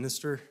Archie's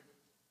minister?"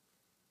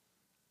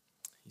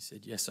 He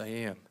said, "Yes, I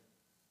am."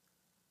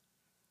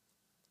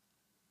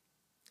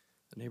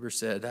 The neighbor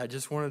said, "I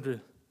just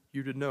wanted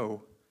you to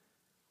know,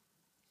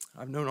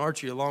 I've known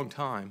Archie a long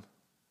time.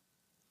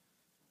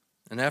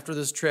 And after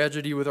this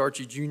tragedy with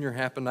Archie Jr.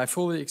 happened, I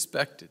fully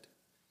expected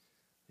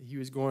that he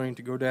was going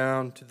to go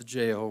down to the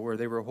jail where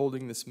they were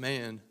holding this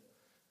man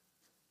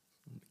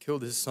who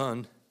killed his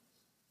son.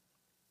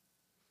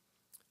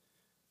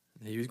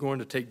 And he was going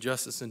to take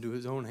justice into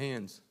his own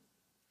hands.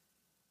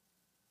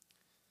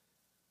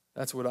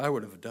 That's what I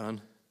would have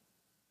done.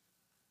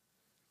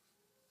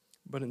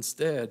 But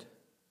instead,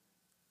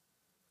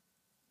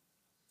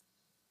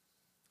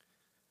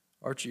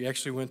 Archie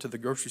actually went to the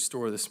grocery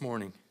store this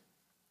morning,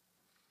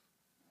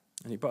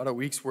 and he bought a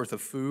week's worth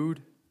of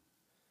food,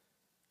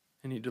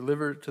 and he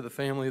delivered it to the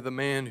family of the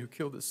man who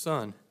killed his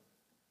son,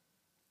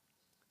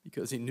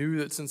 because he knew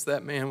that since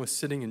that man was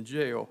sitting in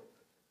jail,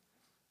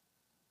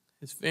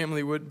 his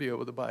family wouldn't be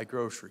able to buy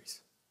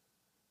groceries."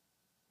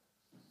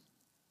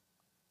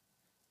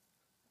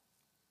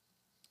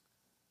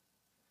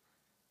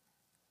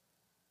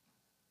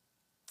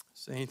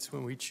 Saints,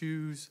 when we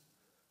choose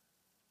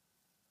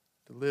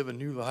to live a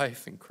new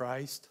life in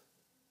Christ,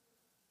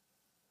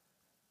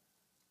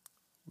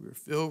 we are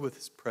filled with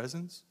His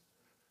presence.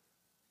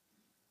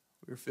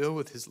 We are filled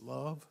with His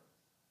love.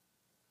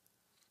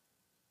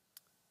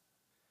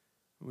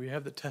 We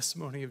have the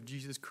testimony of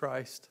Jesus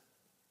Christ.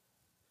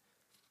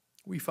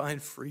 We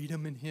find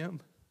freedom in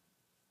Him.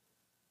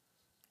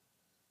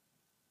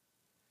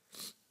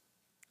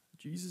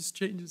 Jesus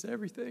changes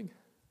everything.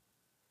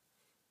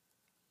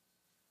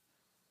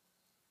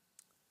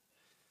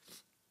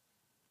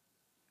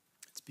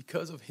 It's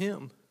because of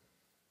Him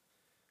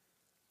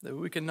that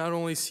we can not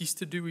only cease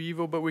to do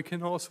evil, but we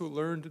can also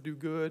learn to do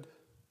good.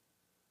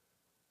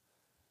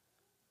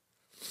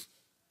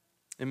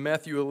 In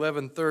Matthew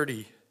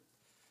 11:30,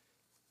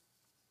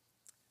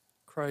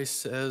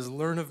 Christ says,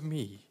 "Learn of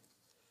me,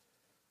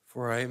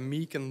 for I am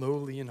meek and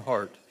lowly in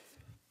heart."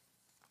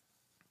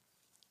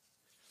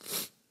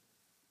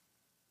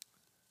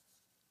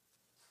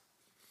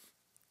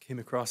 came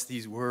across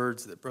these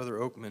words that Brother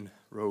Oakman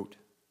wrote.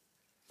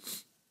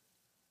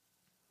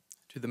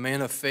 To the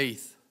man of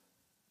faith,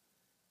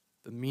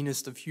 the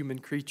meanest of human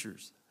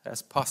creatures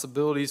has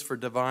possibilities for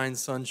divine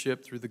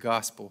sonship through the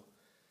gospel.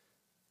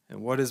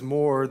 And what is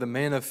more, the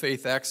man of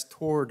faith acts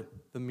toward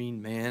the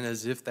mean man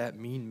as if that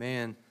mean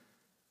man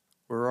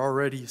were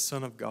already a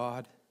son of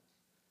God.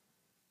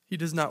 He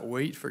does not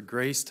wait for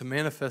grace to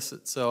manifest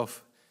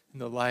itself in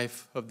the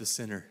life of the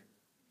sinner.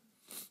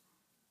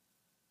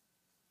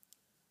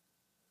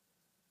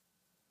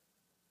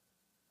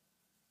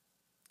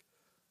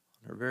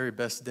 On our very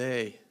best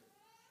day,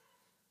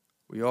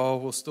 we all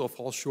will still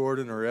fall short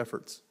in our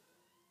efforts.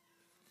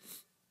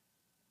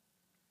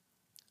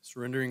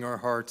 Surrendering our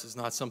hearts is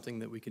not something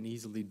that we can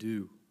easily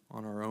do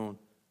on our own,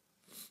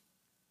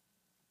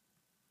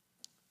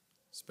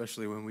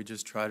 especially when we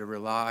just try to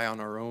rely on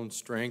our own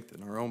strength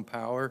and our own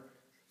power.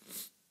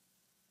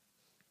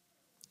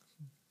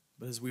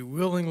 But as we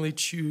willingly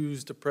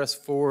choose to press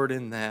forward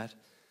in that,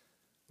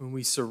 when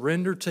we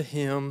surrender to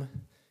Him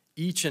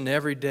each and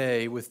every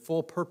day with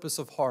full purpose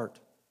of heart,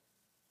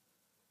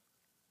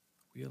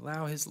 we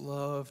allow His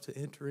love to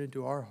enter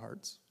into our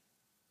hearts.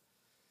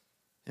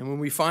 And when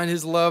we find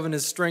His love and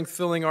His strength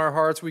filling our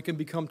hearts, we can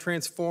become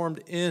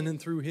transformed in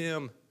and through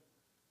Him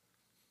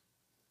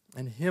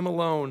and Him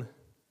alone.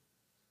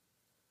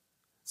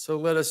 So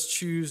let us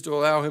choose to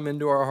allow Him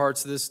into our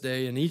hearts this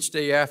day and each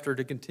day after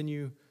to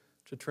continue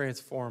to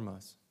transform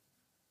us.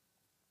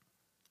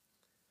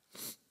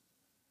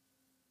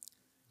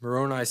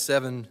 Moroni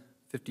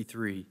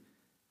 7:53.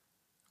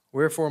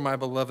 Wherefore, my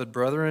beloved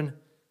brethren,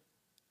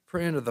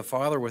 pray unto the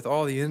Father with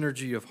all the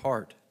energy of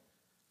heart,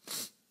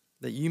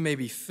 that ye may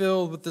be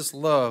filled with this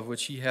love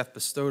which He hath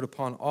bestowed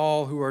upon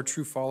all who are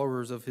true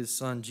followers of His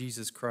Son,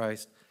 Jesus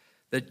Christ,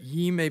 that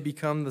ye may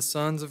become the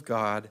sons of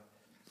God,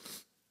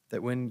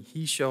 that when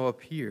He shall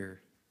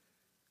appear,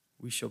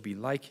 we shall be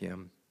like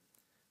Him,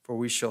 for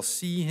we shall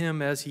see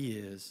Him as He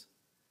is,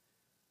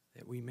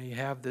 that we may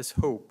have this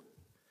hope,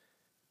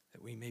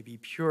 that we may be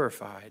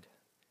purified,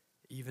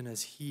 even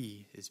as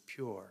He is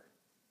pure.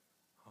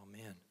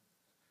 Amen.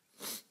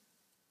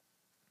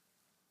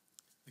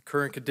 The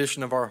current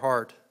condition of our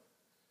heart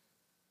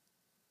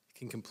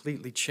can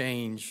completely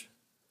change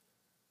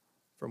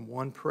from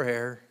one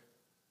prayer,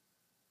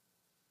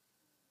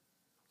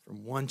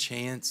 from one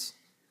chance.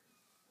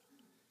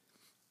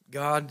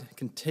 God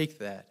can take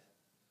that,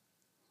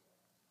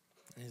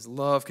 and His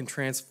love can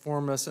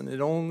transform us, and it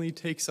only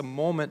takes a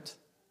moment.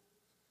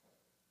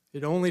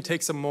 It only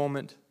takes a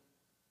moment.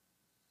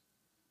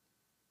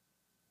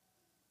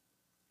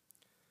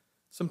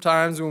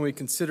 Sometimes when we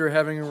consider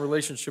having a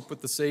relationship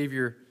with the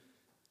Savior,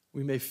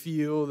 we may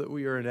feel that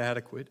we are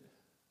inadequate.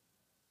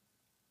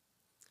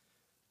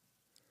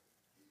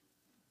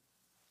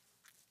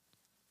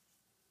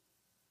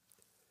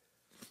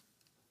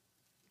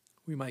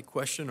 We might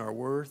question our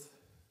worth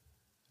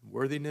and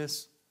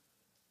worthiness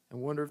and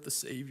wonder if the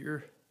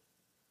Savior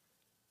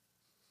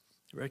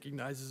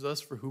recognizes us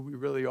for who we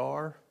really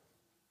are.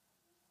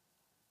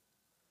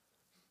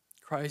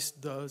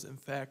 Christ does, in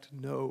fact,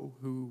 know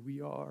who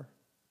we are.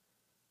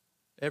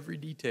 Every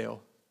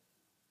detail.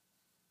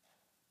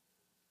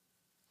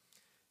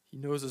 He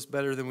knows us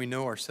better than we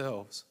know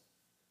ourselves.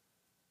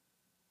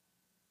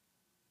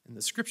 And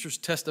the Scriptures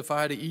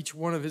testify to each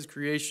one of His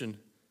creation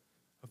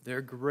of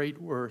their great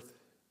worth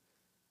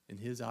in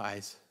His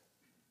eyes.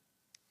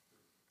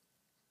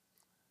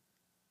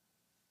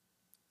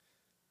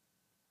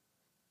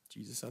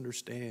 Jesus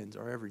understands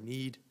our every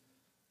need,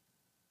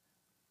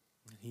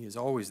 and He is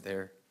always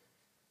there,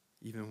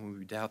 even when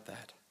we doubt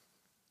that.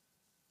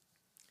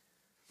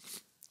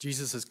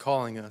 Jesus is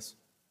calling us,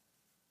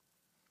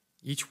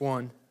 each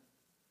one,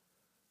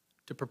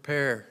 to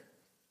prepare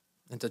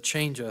and to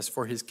change us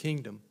for His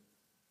kingdom.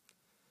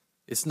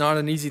 It's not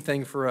an easy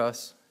thing for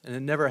us, and it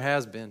never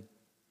has been.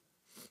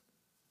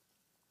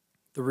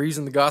 The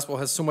reason the gospel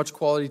has so much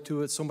quality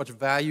to it, so much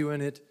value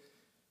in it,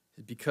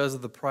 is because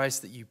of the price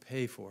that you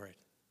pay for it.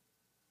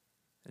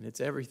 And it's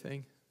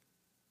everything.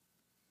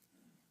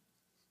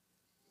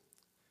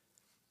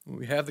 When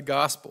we have the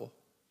gospel,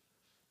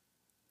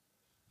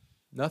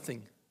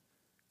 nothing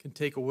can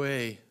take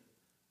away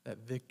that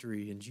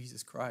victory in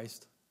Jesus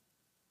Christ.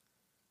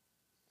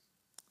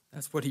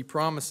 That's what He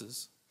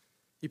promises.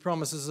 He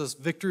promises us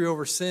victory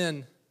over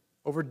sin,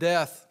 over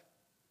death,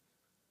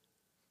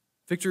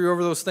 victory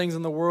over those things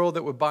in the world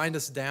that would bind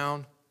us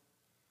down,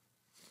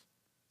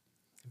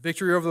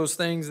 victory over those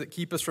things that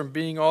keep us from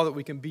being all that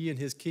we can be in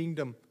His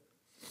kingdom,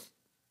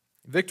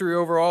 victory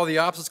over all the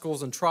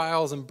obstacles and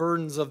trials and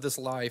burdens of this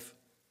life.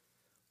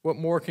 What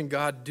more can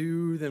God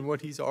do than what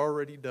He's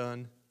already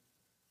done?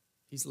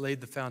 He's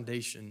laid the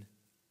foundation.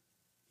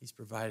 He's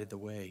provided the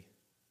way.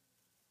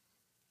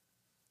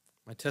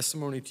 My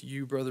testimony to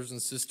you, brothers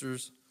and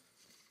sisters,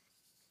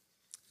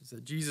 is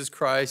that Jesus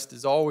Christ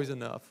is always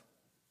enough.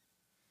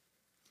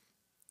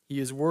 He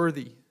is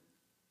worthy.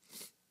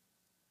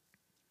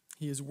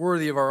 He is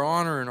worthy of our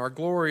honor and our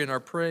glory and our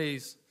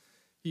praise.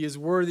 He is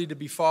worthy to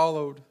be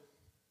followed.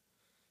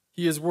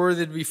 He is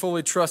worthy to be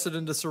fully trusted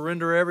and to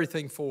surrender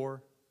everything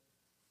for.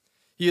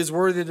 He is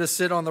worthy to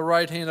sit on the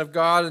right hand of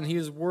God, and he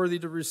is worthy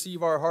to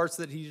receive our hearts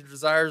that he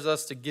desires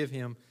us to give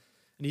him.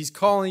 And he's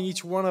calling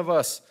each one of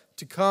us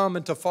to come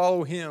and to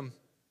follow him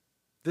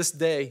this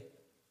day.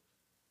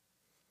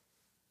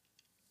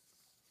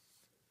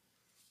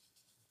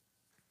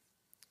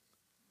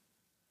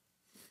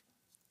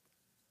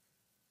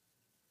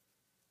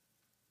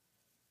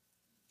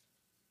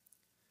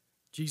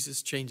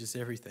 Jesus changes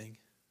everything.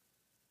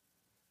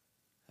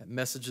 That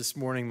message this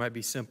morning might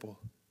be simple,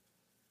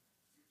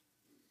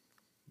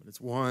 but it's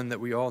one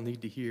that we all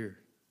need to hear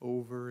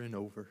over and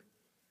over.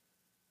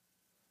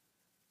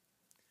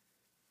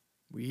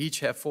 We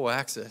each have full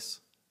access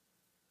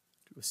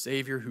to a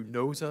Savior who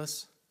knows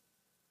us,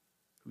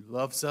 who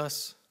loves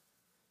us,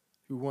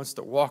 who wants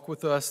to walk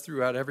with us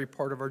throughout every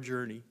part of our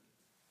journey.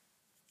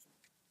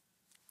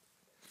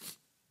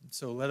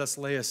 So let us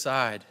lay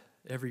aside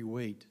every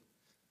weight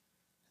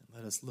and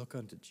let us look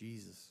unto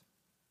Jesus.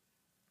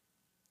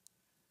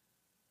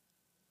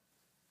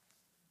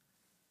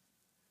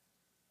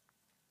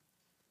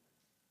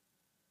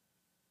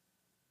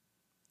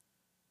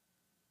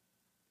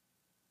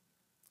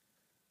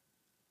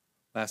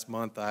 Last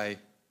month, I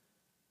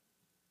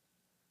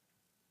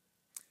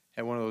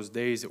had one of those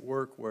days at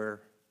work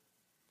where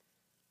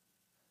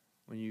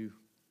when you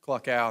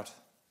clock out,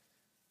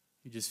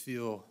 you just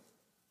feel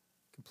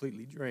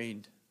completely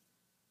drained.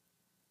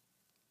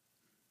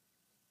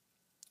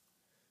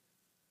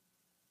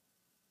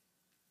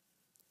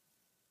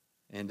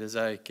 And as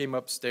I came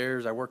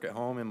upstairs, I work at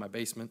home in my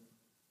basement.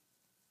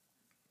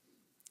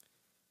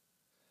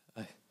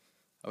 I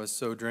was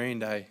so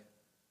drained, I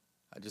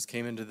just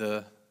came into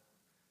the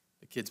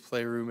kids'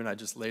 playroom and I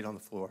just laid on the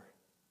floor.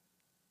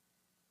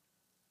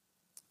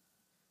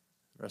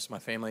 The rest of my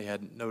family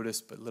hadn't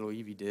noticed, but little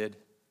Evie did.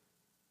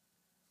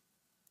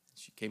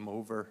 She came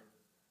over.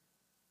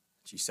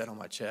 She sat on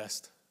my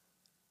chest.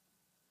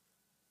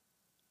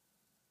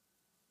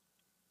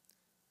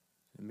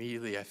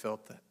 Immediately I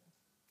felt that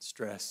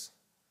stress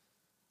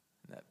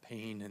and that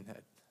pain and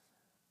that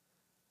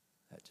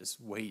just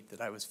weight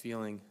that I was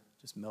feeling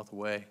just melt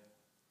away.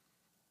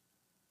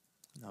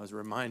 And I was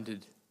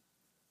reminded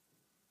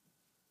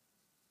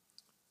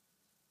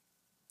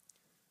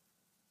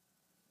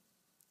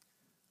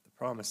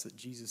the promise that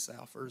Jesus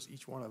offers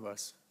each one of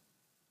us.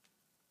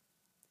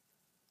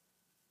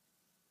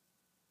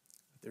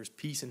 There's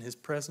peace in his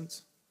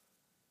presence.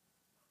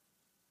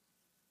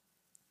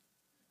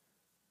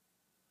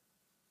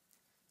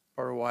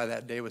 Part of why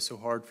that day was so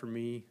hard for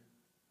me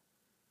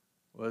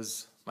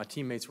was my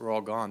teammates were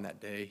all gone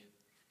that day.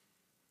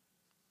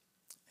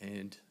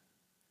 And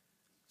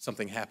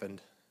something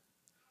happened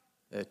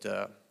that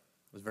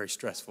was very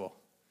stressful.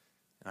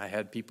 And I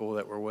had people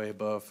that were way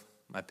above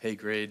my pay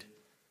grade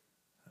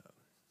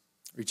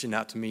reaching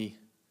out to me,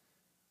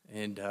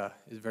 and it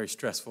was very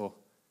stressful.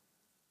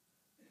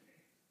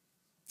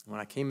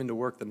 When I came into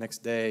work the next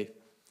day,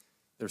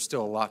 there was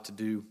still a lot to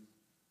do.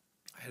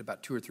 I had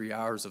about 2 or 3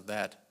 hours of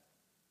that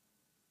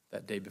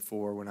day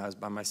before when I was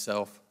by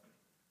myself.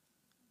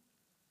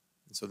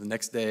 And so the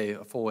next day,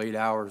 a full 8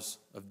 hours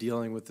of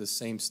dealing with this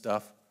same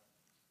stuff.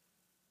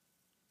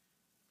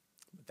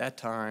 At that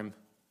time,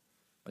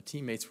 my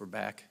teammates were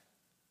back.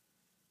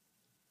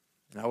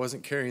 And I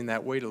wasn't carrying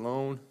that weight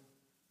alone.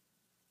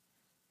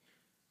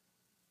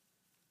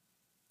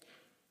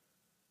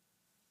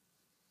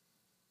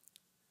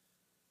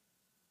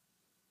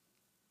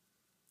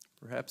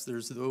 Perhaps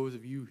there's those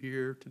of you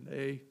here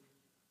today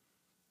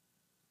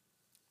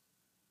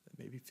that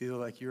maybe feel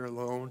like you're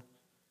alone,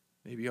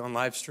 maybe on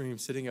live stream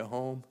sitting at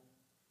home,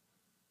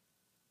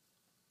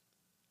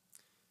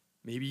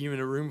 maybe even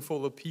a room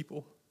full of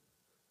people.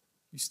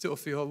 You still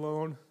feel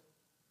alone.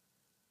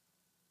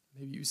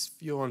 Maybe you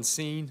feel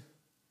unseen.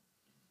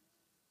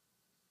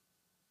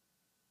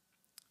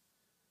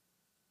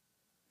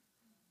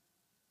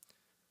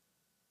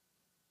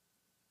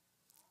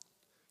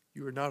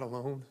 You are not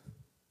alone.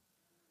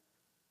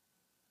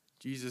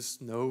 Jesus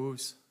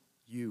knows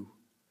you.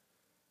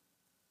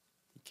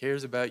 He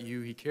cares about you.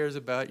 He cares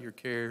about your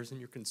cares and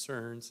your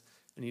concerns,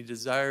 and he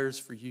desires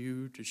for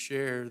you to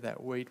share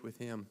that weight with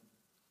him.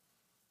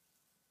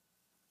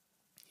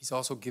 He's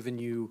also given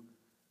you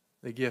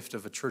the gift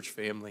of a church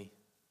family.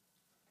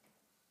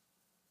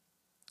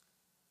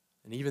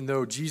 And even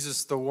though Jesus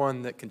is the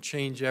one that can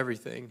change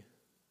everything,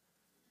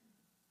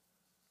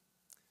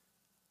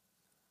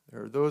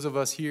 there are those of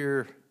us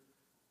here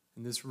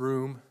in this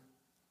room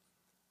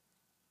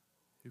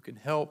who can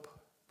help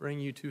bring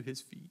you to his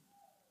feet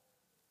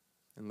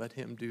and let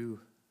him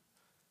do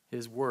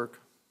his work.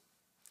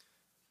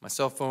 My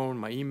cell phone,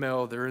 my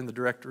email, they're in the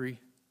directory.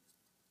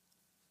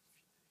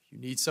 If you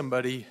need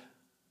somebody,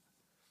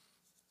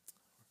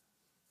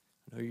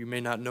 I know you may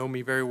not know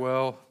me very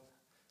well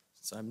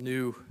since I'm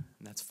new,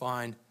 and that's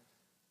fine.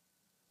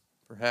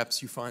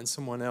 Perhaps you find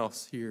someone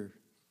else here.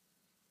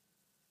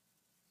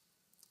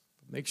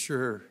 But make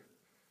sure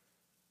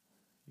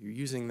you're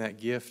using that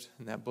gift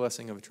and that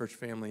blessing of a church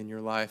family in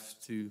your life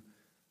to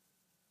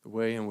the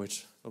way in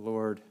which the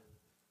Lord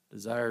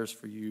desires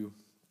for you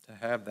to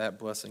have that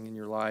blessing in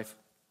your life.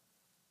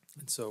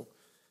 And so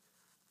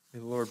May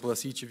the Lord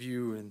bless each of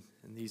you in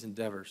these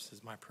endeavors,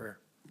 is my prayer.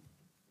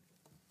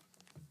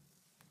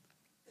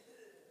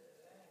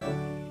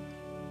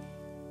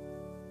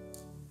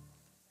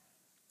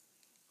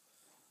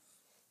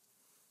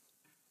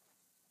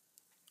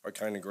 Our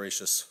kind and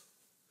gracious,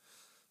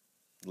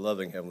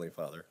 loving Heavenly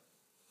Father,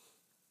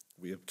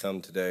 we have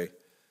come today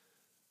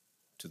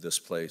to this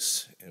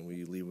place, and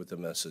we leave with the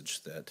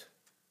message that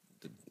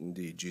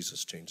indeed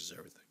Jesus changes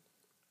everything.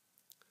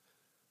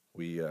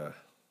 We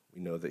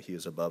know that He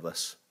is above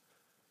us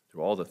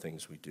through all the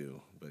things we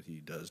do, but He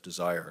does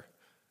desire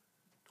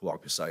to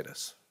walk beside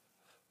us.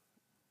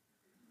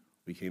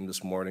 We came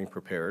this morning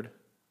prepared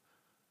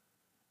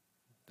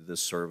to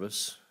this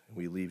service, and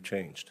we leave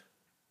changed.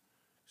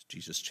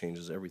 Jesus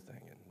changes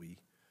everything, and we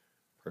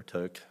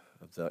partook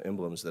of the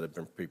emblems that have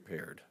been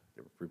prepared.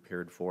 They were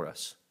prepared for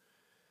us.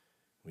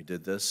 We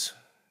did this,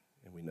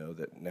 and we know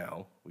that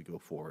now we go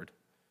forward,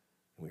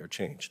 and we are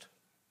changed.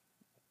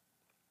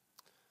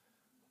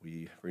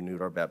 We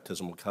renewed our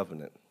baptismal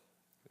covenant,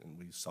 and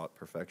we sought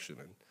perfection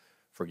and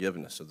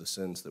forgiveness of the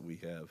sins that we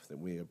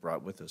have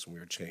brought with us, and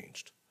we are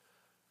changed.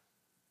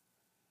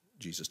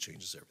 Jesus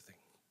changes everything.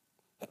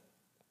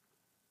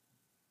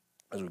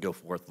 As we go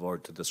forth,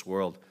 Lord, to this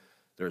world,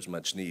 there is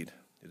much need.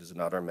 It is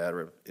not our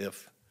matter of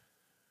if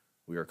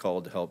we are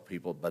called to help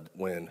people, but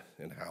when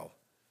and how.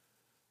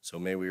 So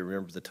may we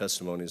remember the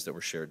testimonies that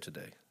were shared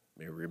today.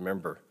 May we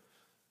remember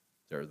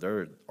there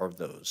are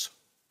those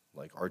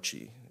like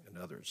Archie and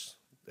others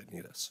that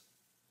need us.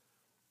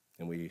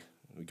 And we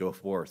go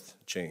forth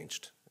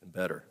changed and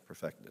better,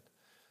 perfected.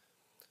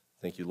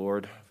 Thank you,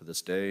 Lord, for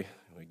this day.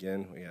 And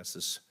again, we ask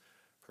this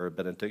prayer of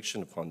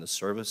benediction upon this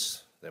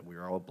service, that we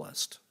are all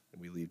blessed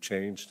and we leave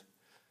changed.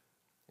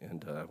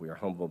 And we are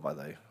humbled by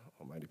thy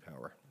almighty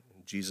power.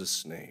 In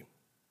Jesus' name,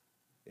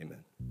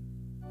 amen.